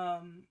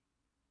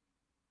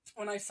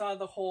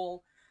the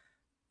whole,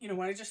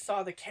 when I just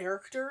saw the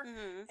character.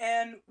 Mhm.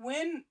 And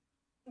when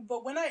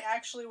I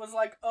actually was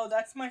like, oh,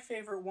 that's my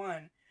favorite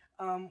one,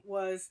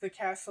 was the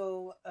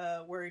castle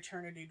where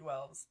eternity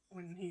dwells,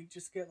 when he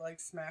just get like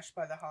smashed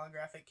by the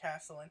holographic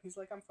castle and he's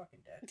like, I'm fucking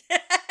dead.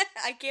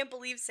 I can't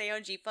believe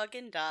Seonji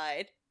fucking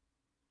died.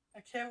 I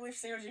can't believe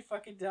Seonji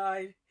fucking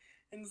died.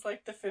 And it's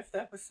like the 5th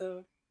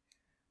episode.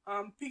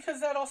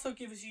 Because that also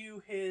gives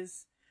you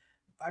his,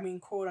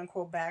 quote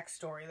unquote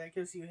backstory. That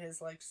gives you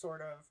his like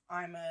sort of,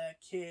 I'm a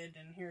kid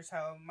and here's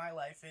how my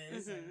life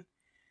is. Mhm.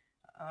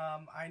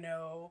 And I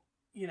know,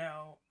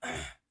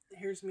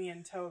 here's me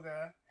and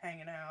Toga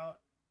hanging out,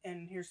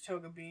 and here's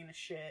Toga being a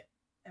shit.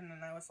 And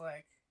then I was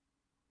like,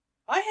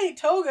 I hate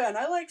Toga and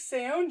I like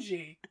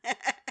Seonji.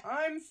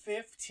 I'm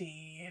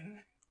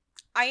 15.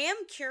 I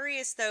am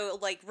curious though,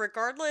 like,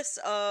 regardless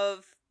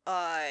of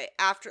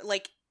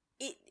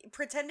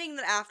pretending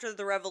that After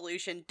the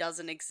Revolution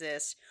doesn't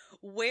exist,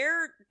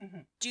 where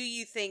Mhm. do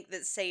you think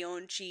that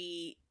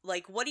Seonji,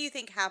 like, what do you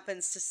think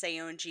happens to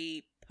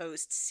Seonji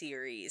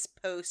post-series,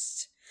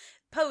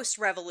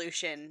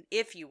 post-revolution,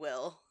 if you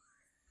will?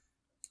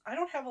 I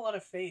don't have a lot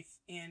of faith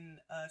in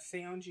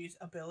Seonji's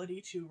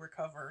ability to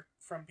recover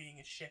from being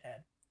a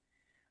shithead.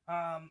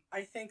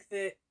 I think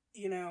that,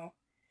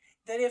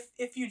 that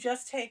if you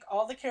just take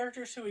all the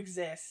characters who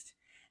exist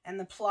and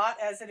the plot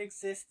as it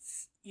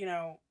exists,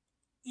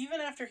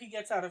 even after he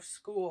gets out of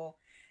school,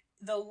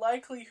 the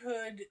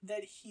likelihood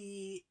that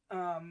he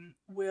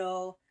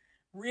will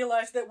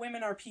realize that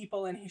women are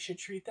people and he should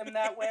treat them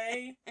that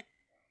way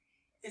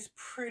is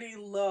pretty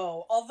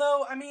low.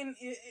 Although, I mean,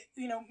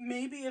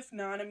 maybe if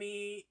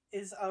Nanami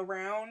is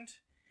around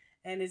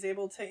and is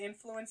able to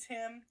influence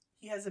him,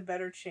 he has a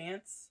better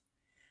chance.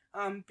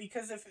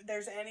 Because if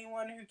there's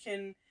anyone who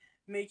can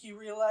make you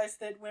realize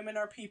that women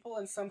are people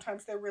and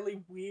sometimes they're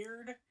really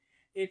weird,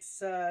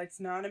 it's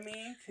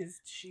Nanami,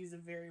 because she's a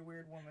very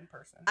weird woman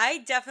person. I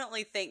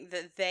definitely think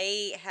that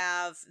they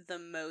have the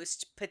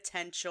most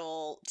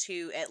potential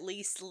to at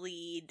least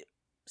lead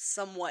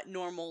somewhat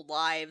normal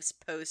lives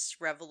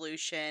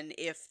post-revolution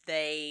if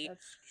they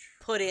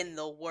put in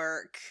the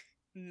work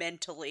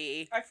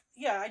mentally.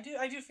 I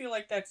do feel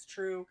like that's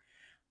true.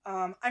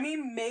 I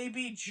mean,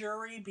 maybe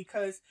Juri,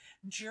 because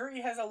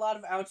Juri has a lot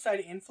of outside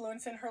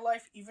influence in her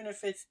life, even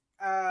if it's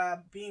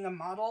being a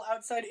model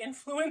outside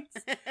influence.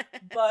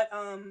 But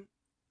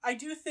I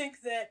do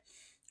think that,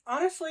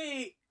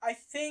 honestly, I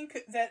think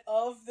that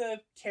of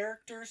the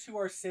characters who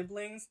are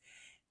siblings,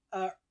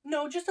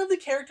 just of the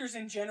characters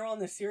in general in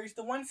the series,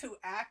 the ones who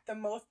act the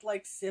most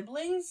like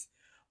siblings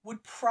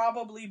would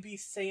probably be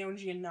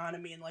Seonji and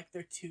Nanami in, like,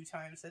 their 2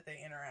 times that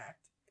they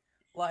interact.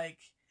 Like,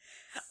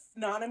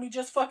 Nanami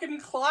just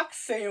fucking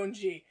clocks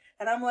Seonji.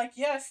 And I'm like,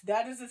 yes,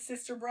 that is a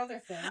sister-brother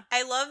thing.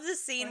 I love the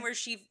scene where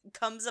she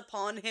comes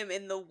upon him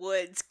in the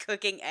woods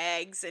cooking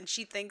eggs, and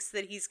she thinks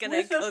that he's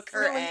gonna cook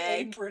her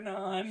egg. Apron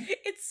on.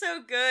 It's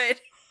so good.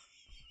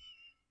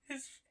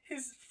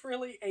 His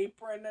frilly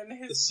apron and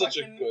his It's such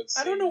a good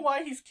scene. I don't know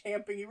why he's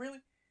camping.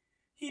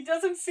 He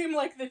doesn't seem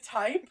like the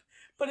type,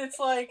 but it's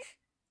like,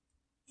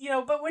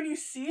 but when you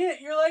see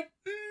it, you're like,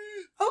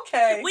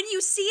 okay. When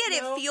you see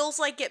it, it feels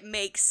like it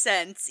makes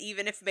sense,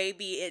 even if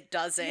maybe it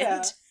doesn't.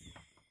 Yeah.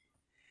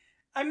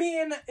 I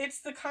mean, it's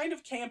the kind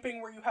of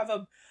camping where you have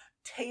a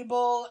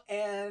table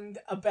and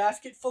a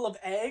basket full of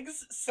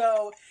eggs,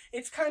 so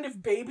it's kind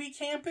of baby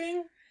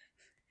camping.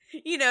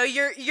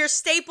 Your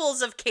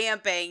staples of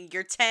camping,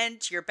 your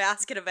tent, your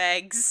basket of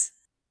eggs.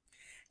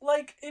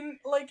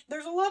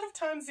 There's a lot of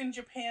times in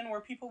Japan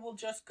where people will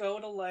just go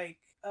to,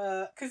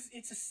 because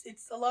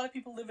it's a lot of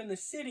people live in the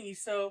city,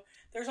 so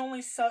there's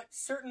only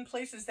certain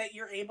places that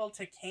you're able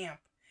to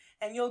camp.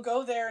 And you'll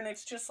go there and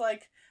it's just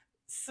like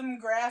some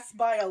grass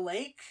by a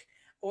lake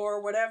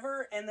or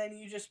whatever, and then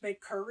you just make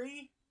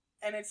curry,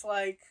 and it's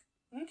like,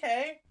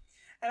 okay.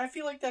 And I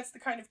feel like that's the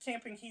kind of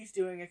camping he's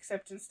doing,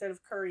 except instead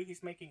of curry,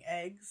 he's making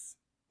eggs.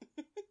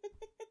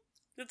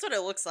 That's what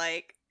it looks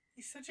like.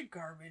 He's such a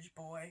garbage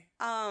boy.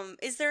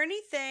 Is there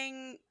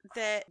anything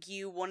that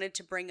you wanted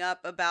to bring up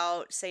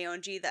about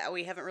Seonji that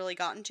we haven't really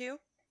gotten to?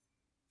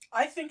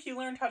 I think he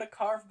learned how to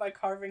carve by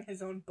carving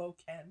his own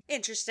bokken.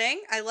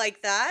 Interesting. I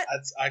like that.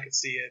 I could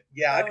see it.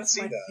 Yeah, I could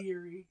see that. That was my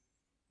theory.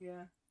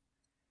 Yeah.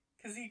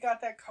 Because he got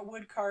that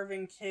wood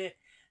carving kit,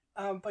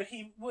 but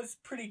he was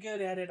pretty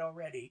good at it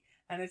already.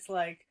 And it's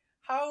like,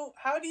 how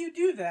do you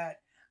do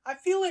that? I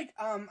feel like,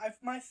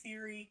 my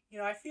theory,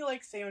 I feel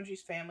like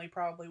Seonji's family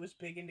probably was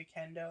big into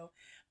kendo,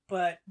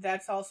 but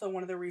that's also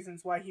one of the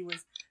reasons why he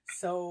was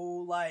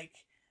so,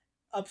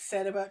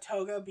 upset about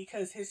Toga,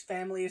 because his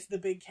family is the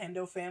big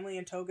kendo family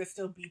and Toga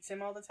still beats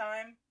him all the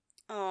time.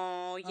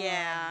 Oh,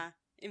 yeah.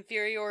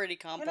 Inferiority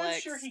complex. And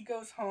I'm sure he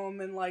goes home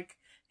and,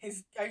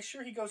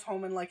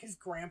 his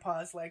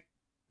grandpa's like,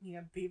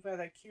 beat by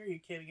that Kiryu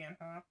kid again,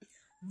 huh?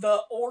 The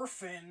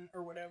orphan,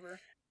 or whatever.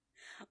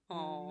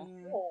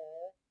 Aww.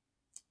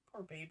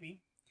 Poor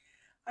baby.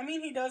 I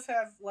mean, he does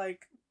have,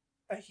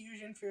 a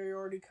huge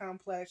inferiority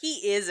complex.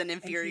 He is an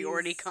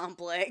inferiority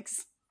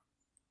complex.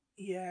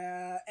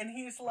 Yeah, and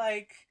he's,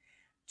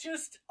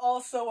 just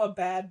also a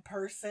bad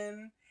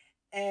person,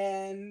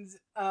 and,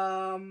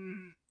 I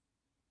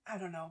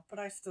don't know, but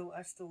I still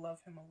love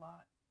him a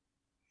lot.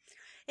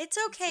 It's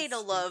okay to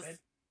love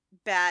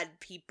bad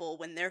people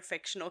when they're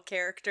fictional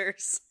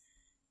characters.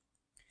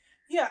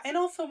 Yeah, and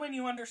also when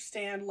you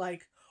understand,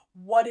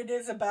 what it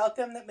is about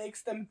them that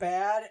makes them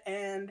bad,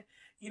 and,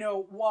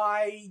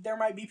 why there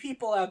might be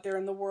people out there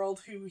in the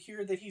world who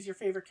hear that he's your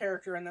favorite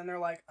character, and then they're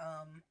like,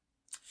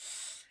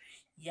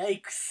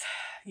 yikes,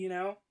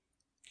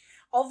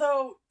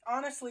 Although,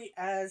 honestly,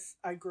 as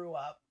I grew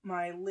up,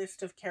 my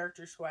list of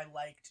characters who I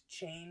liked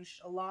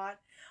changed a lot.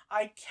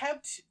 I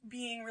kept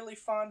being really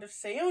fond of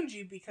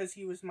Seonji because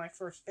he was my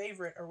first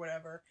favorite or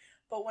whatever,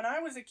 but when I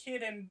was a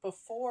kid and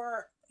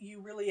before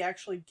you really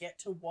actually get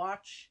to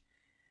watch,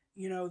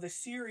 the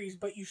series,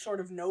 but you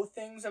sort of know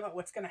things about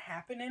what's going to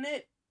happen in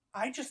it,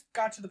 I just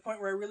got to the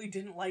point where I really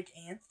didn't like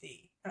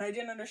Anthe. And I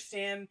didn't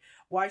understand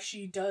why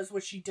she does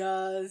what she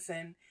does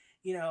and,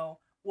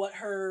 what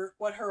her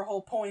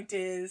whole point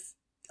is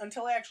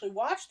until I actually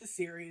watched the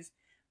series.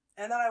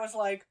 And then I was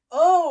like,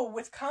 oh,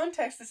 with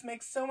context, this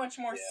makes so much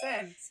more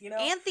sense,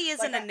 Anthe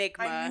is an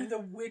enigma. I knew the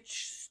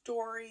witch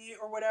story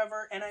or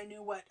whatever, and I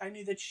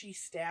knew that she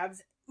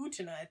stabs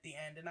Utena at the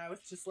end, and I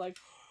was just like,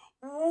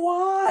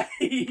 why?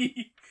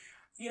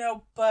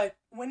 But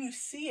when you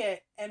see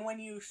it, and when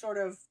you sort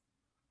of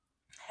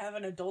have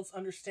an adult's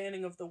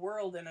understanding of the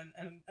world and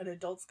an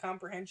adult's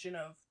comprehension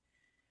of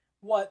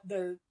what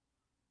the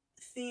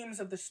themes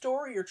of the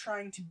story are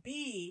trying to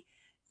be,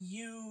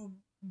 you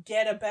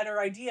get a better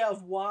idea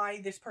of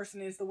why this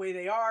person is the way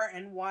they are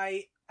and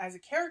why, as a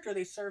character,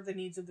 they serve the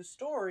needs of the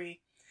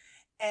story,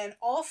 and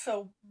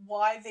also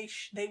why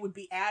they would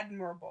be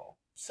admirable.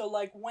 So,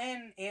 like,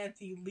 when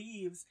Anthe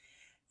leaves,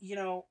 you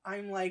know,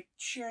 I'm, like,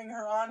 cheering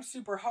her on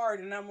super hard,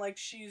 and I'm like,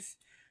 she's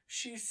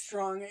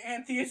strong.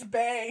 Anthe is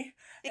bae.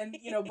 And,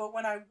 you know, but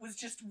when I was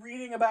just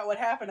reading about what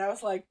happened, I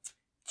was like,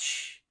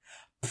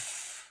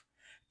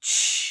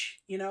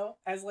 you know,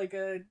 as, like,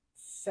 a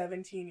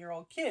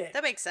 17-year-old kid.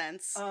 That makes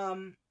sense.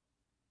 I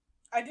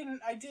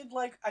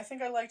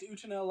think I liked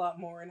Utena a lot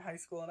more in high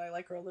school, and I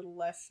like her a little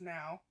less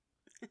now.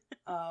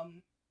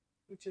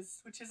 Which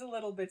is a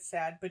little bit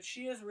sad, but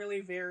she is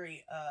really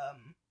very,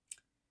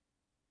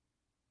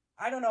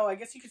 I don't know, I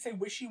guess you could say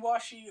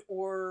wishy-washy,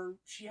 or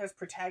she has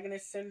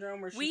protagonist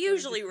syndrome, where we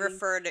usually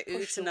refer to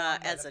Utena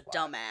as a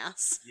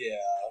dumbass. Yeah.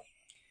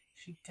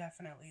 She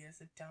definitely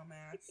is a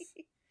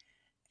dumbass.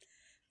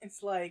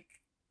 It's like,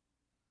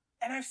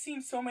 and I've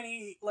seen so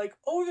many, like,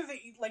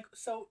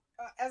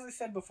 as I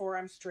said before,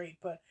 I'm straight,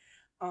 but,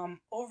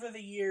 over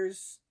the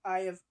years,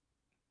 I have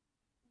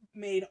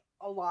made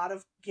a lot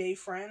of gay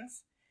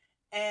friends,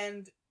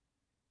 and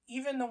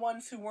even the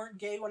ones who weren't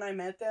gay when I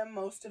met them,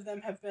 most of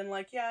them have been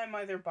like, yeah, I'm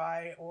either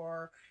bi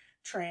or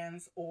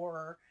trans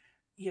or,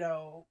 you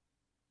know,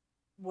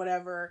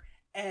 whatever,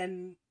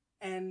 and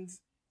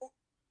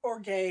or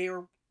gay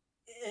or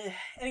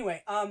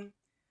anyway.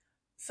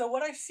 So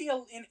what I see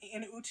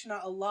in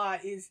Utena a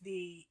lot is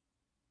the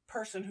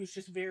person who's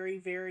just very,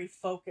 very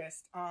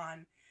focused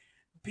on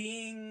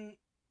being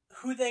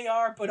who they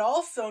are, but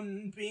also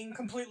being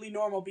completely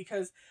normal,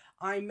 because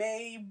I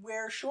may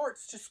wear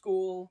shorts to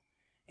school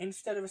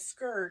instead of a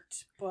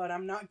skirt, but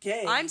I'm not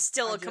gay. I'm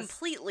still a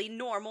completely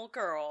normal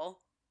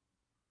girl.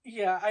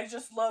 Yeah, I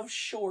just love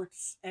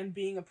shorts and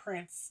being a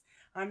prince.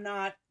 I'm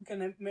not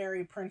gonna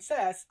marry a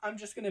princess. I'm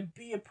just gonna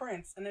be a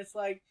prince. And it's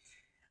like,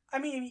 I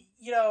mean,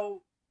 you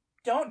know,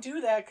 don't do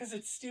that because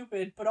it's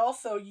stupid, but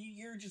also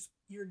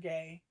you're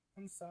gay.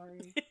 I'm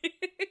sorry.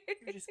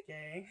 You're just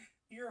gay.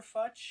 You're a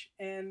futch,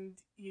 and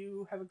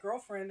you have a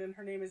girlfriend, and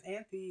her name is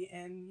Anthe,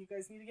 and you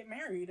guys need to get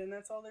married, and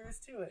that's all there is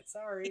to it.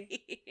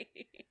 Sorry.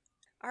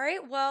 All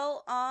right,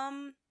 well,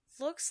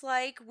 looks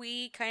like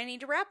we kind of need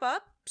to wrap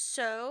up.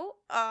 So,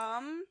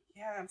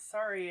 yeah, I'm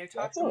sorry. I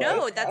talked.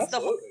 No,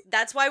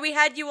 that's why we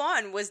had you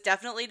on. Was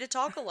definitely to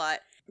talk a lot.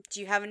 Do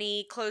you have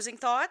any closing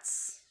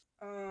thoughts?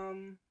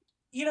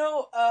 You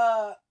know,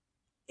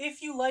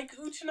 if you like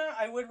Utena,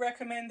 I would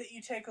recommend that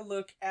you take a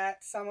look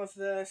at some of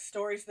the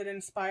stories that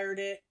inspired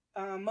it.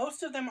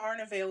 Most of them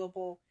aren't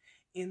available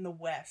in the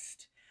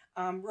West.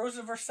 Rose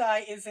of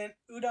Versailles isn't.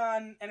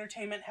 Udon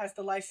Entertainment has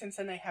the license,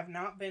 and they have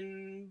not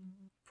been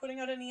putting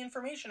out any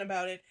information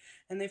about it.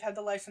 And they've had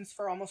the license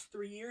for almost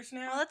 3 years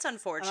now. Well, that's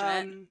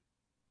unfortunate.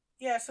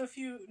 Yeah, so if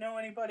you know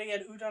anybody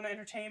at Udon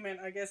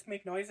Entertainment, I guess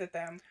make noise at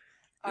them.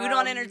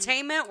 Udon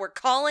Entertainment, we're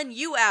calling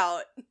you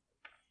out.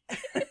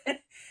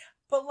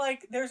 But,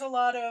 like, there's a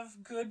lot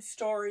of good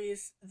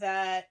stories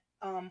that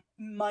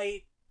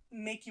might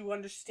make you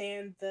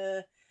understand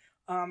the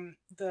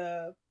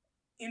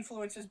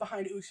influences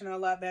behind Utena a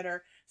lot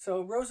better.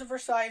 So Rose of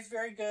Versailles is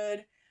very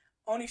good.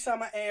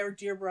 Onisama A, or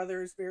Dear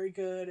Brother, is very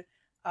good.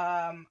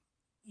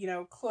 You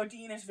know,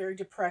 Claudine is very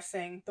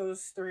depressing.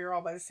 Those three are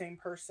all by the same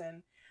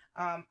person.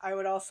 I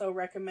would also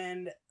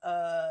recommend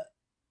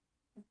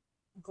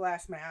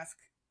Glass Mask.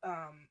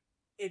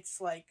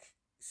 It's like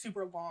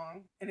super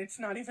long, and it's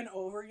not even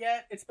over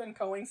yet. It's been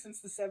going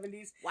since the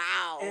 70s.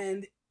 Wow.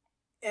 And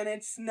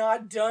it's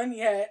not done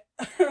yet.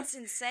 That's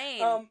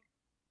insane.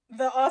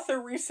 The author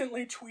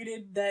recently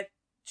tweeted that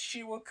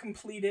she will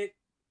complete it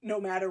no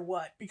matter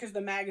what, because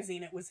the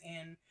magazine it was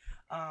in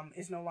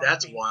is no longer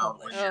That's being wild.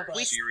 published. When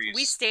your series,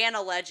 we stan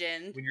a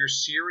legend. When your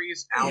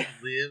series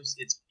outlives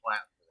its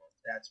platform,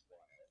 that's wild.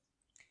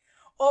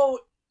 Oh,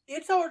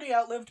 it's already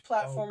outlived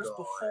platforms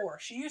before.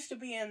 She used to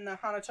be in the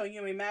Hanato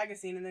Yumi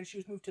magazine, and then she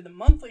was moved to the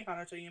monthly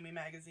Hanato Yumi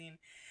magazine,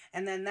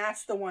 and then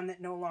that's the one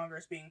that no longer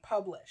is being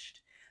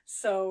published.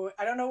 So,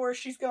 I don't know where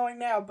she's going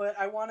now, but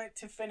I want it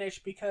to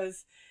finish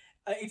because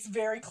it's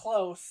very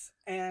close,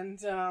 and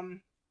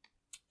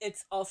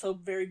it's also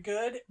very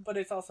good, but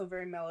it's also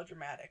very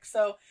melodramatic.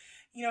 So,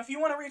 you know, if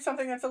you want to read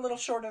something that's a little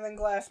shorter than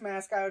Glass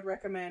Mask, I would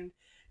recommend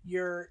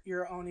your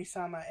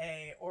Onisama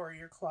A or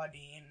your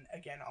Claudine.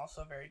 Again,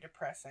 also very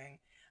depressing.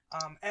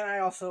 And I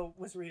also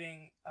was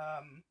reading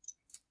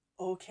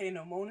Oke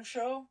no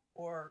Monsho,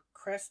 or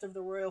Crest of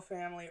the Royal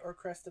Family, or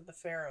Crest of the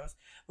Pharaohs,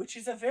 which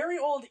is a very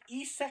old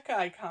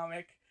isekai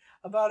comic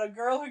about a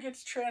girl who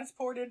gets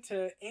transported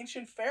to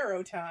ancient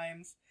pharaoh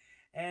times,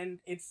 and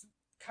it's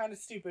kind of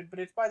stupid, but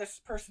it's by this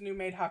person who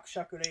made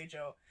Hakushaku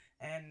Reijo,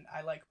 and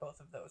I like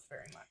both of those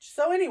very much.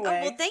 So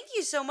anyway, well, thank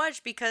you so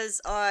much, because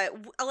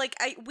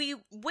we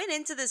went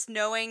into this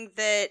knowing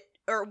that,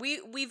 or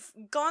we've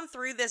gone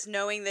through this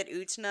knowing that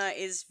Utena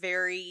is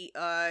very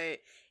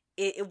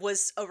it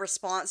was a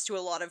response to a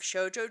lot of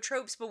shoujo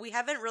tropes, but we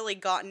haven't really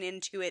gotten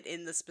into it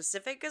in the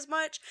specific as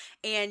much,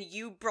 and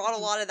you brought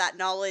a lot of that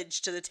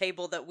knowledge to the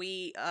table that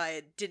we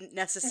didn't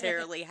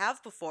necessarily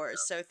have before,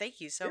 so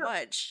thank you so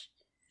much.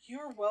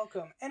 You're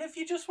welcome. And if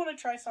you just want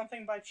to try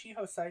something by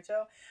Chiho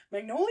Saito,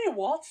 Magnolia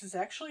Waltz is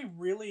actually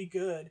really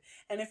good.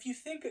 And if you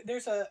think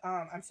there's a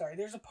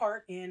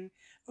part in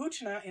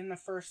Utena in the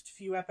first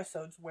few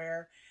episodes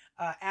where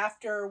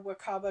after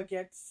Wakaba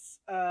gets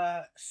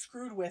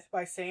screwed with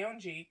by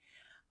Seonji,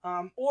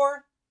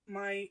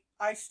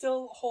 I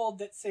still hold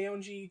that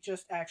Seonji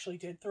just actually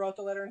did throw out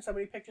the letter and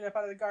somebody picked it up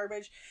out of the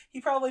garbage.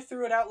 He probably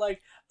threw it out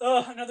like,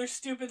 ugh, another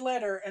stupid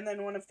letter, and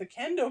then one of the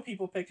Kendo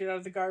people picked it out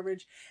of the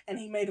garbage, and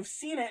he may have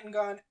seen it and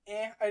gone,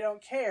 I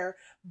don't care,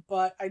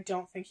 but I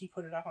don't think he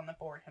put it up on the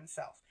board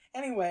himself.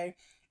 Anyway,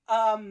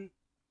 after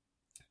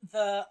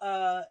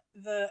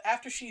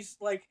she's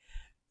like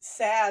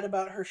sad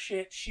about her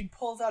shit, she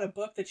pulls out a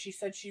book that she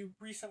said she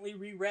recently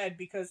reread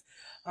because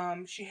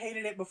she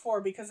hated it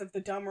before because of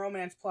the dumb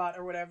romance plot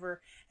or whatever,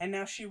 and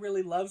now she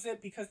really loves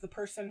it because the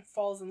person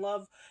falls in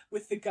love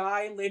with the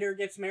guy, later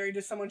gets married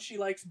to someone she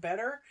likes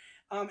better,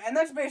 and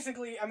that's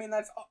basically,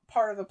 that's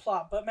part of the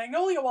plot. But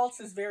Magnolia Waltz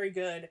is very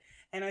good,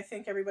 and I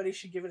think everybody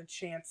should give it a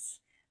chance.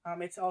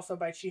 It's also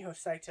by Chiho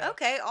Saito.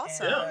 Okay,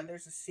 awesome. And,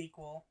 there's a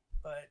sequel,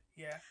 but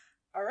yeah.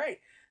 All right.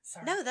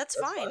 Sorry. No, that's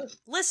fine.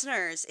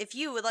 Listeners, if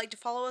you would like to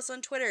follow us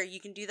on Twitter, you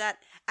can do that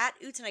at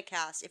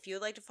UtenaCast. If you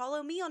would like to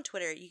follow me on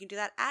Twitter, you can do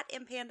that at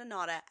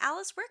Impandanata.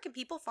 Alice, where can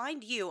people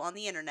find you on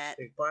the internet?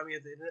 You can find me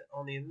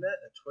on the internet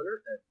at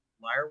Twitter at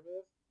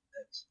Lyrewolf.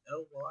 That's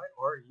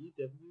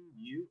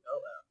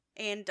LYREWULF.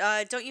 And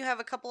don't you have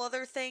a couple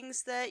other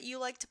things that you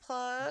like to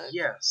plug?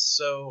 Yes.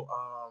 So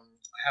I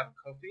have a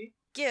Ko-fi.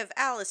 Give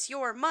Alice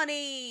your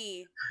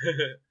money.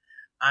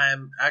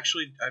 I'm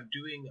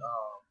doing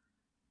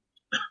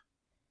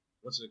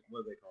what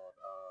are they called?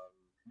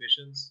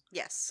 Commissions?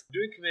 Yes. I'm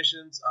doing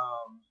commissions.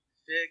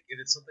 Fic, if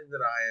it's something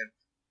that I have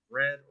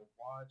read or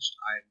watched,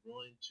 I'm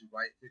willing to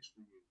write fics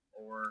for you.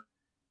 Or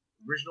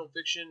original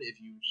fiction,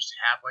 if you just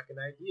have like an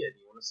idea and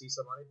you want to see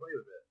somebody play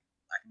with it,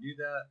 I can do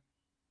that.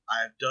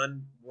 I've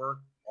done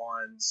work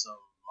on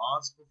some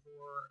mods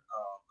before.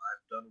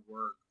 I've done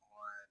work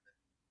on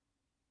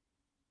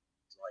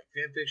like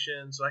fan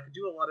fiction, so I can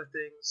do a lot of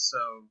things.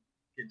 So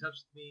get in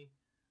touch with me.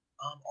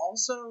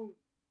 Also,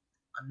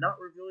 I'm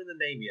not revealing the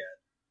name yet,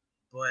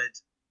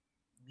 but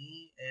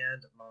me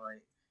and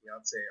my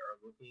fiance are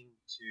looking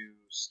to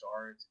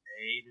start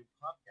a new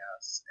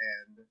podcast,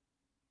 and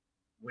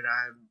when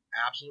I'm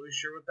absolutely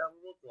sure what that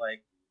will look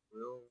like,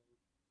 we'll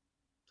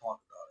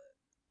talk about it.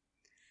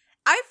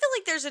 I feel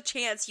like there's a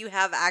chance you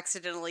have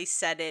accidentally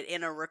said it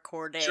in a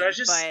recording. Should I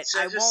just won't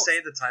say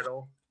the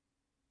title?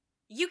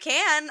 You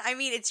can. I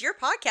mean, it's your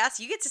podcast.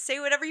 You get to say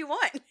whatever you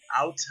want.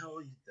 I'll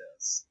tell you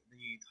this.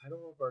 The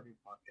title of our new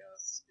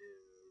podcast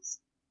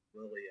is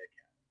Lily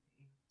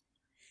Academy.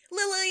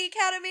 Lily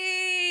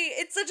Academy!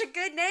 It's such a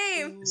good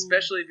name! Ooh,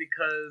 especially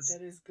because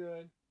that is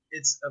good.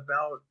 It's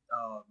about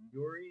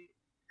Yuri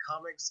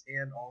comics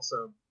and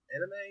also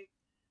anime,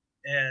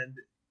 and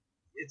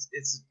it's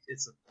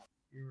a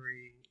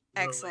Yuri.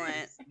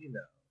 Excellent. Lily,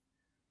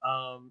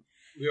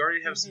 we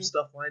already have some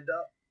stuff lined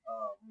up.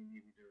 We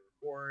need to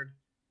record.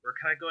 We're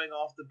kind of going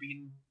off the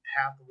beaten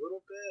path a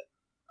little bit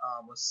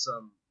with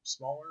some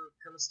smaller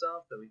kind of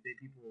stuff that we think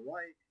people will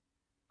like.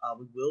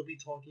 We will be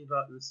talking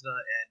about Utena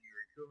and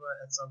Yurikuma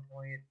at some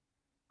point.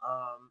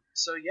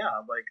 So yeah,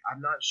 like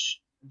I'm not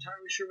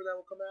entirely sure when that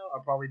will come out.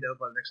 I'll probably know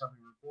by the next time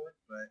we record,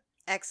 but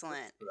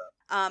excellent.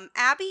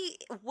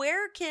 Abby,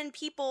 where can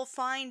people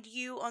find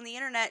you on the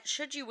internet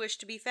should you wish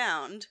to be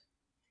found?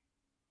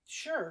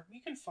 Sure,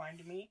 you can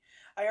find me.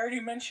 I already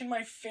mentioned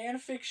my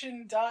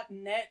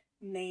fanfiction.net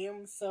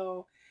name,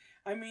 so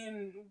I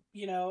mean,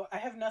 I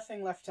have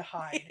nothing left to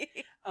hide.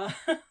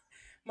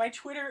 My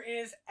Twitter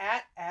is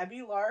at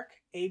AbbyLark,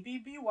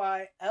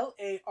 ABBYLARK.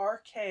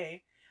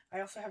 I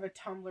also have a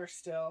Tumblr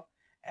still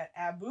at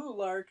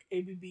AbuLark,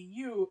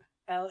 ABBULARK,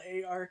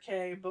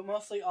 but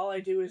mostly all I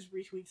do is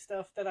retweet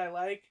stuff that I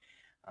like,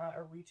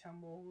 or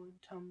retumble,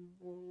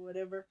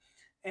 whatever.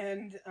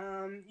 And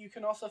you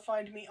can also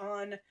find me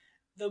on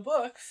the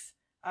books.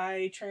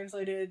 I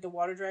translated The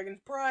Water Dragon's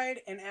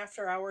Bride and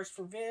After Hours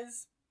for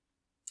Viz.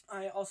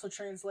 I also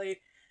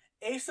translate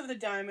Ace of the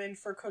Diamond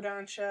for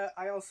Kodansha.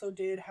 I also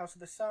did House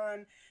of the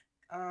Sun.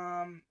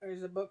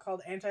 There's a book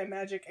called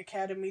Anti-Magic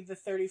Academy, the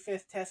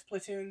 35th Test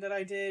Platoon that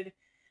I did.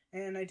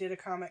 And I did a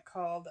comic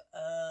called,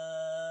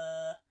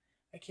 I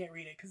can't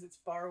read it because it's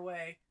far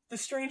away. The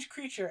Strange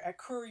Creature at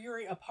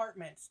Kuruyuri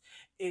Apartments.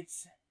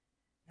 It's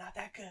not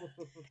that good.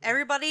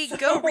 Everybody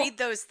go read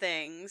those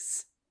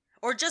things.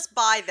 Or just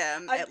buy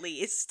them, at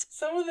least.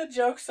 Some of the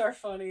jokes are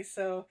funny,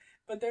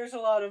 but there's a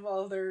lot of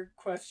other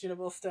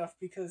questionable stuff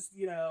because,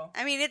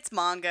 I mean, it's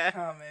manga.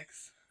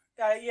 Comics.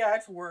 Yeah,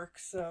 it's work,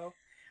 so.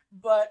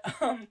 But,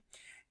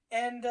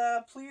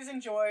 please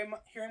enjoy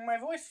hearing my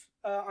voice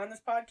on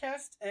this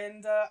podcast,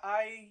 and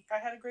I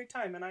had a great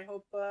time, and I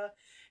hope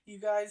you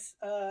guys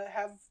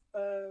have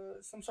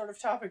some sort of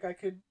topic I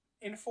could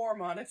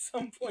inform on at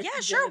some point. Yeah,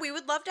 I sure. guess. We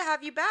would love to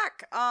have you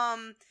back.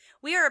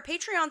 We are a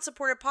Patreon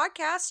supported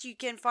podcast. You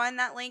can find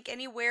that link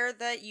anywhere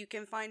that you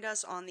can find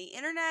us on the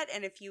internet.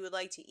 And if you would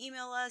like to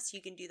email us,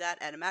 you can do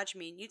that at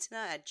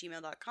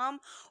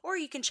imaginemeandutana@gmail.com, or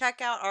you can check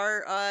out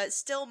our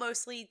still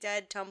mostly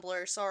dead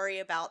Tumblr. Sorry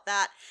about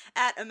that,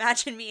 at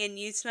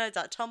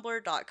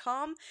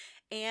imaginemeandutana.tumblr.com.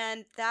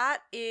 And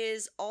that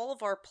is all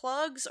of our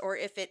plugs, or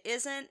if it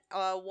isn't,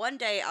 one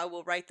day I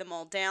will write them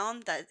all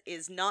down. That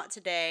is not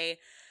today.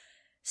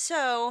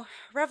 So,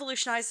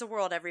 revolutionize the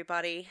world,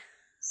 everybody.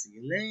 See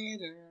you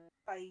later.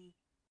 Bye.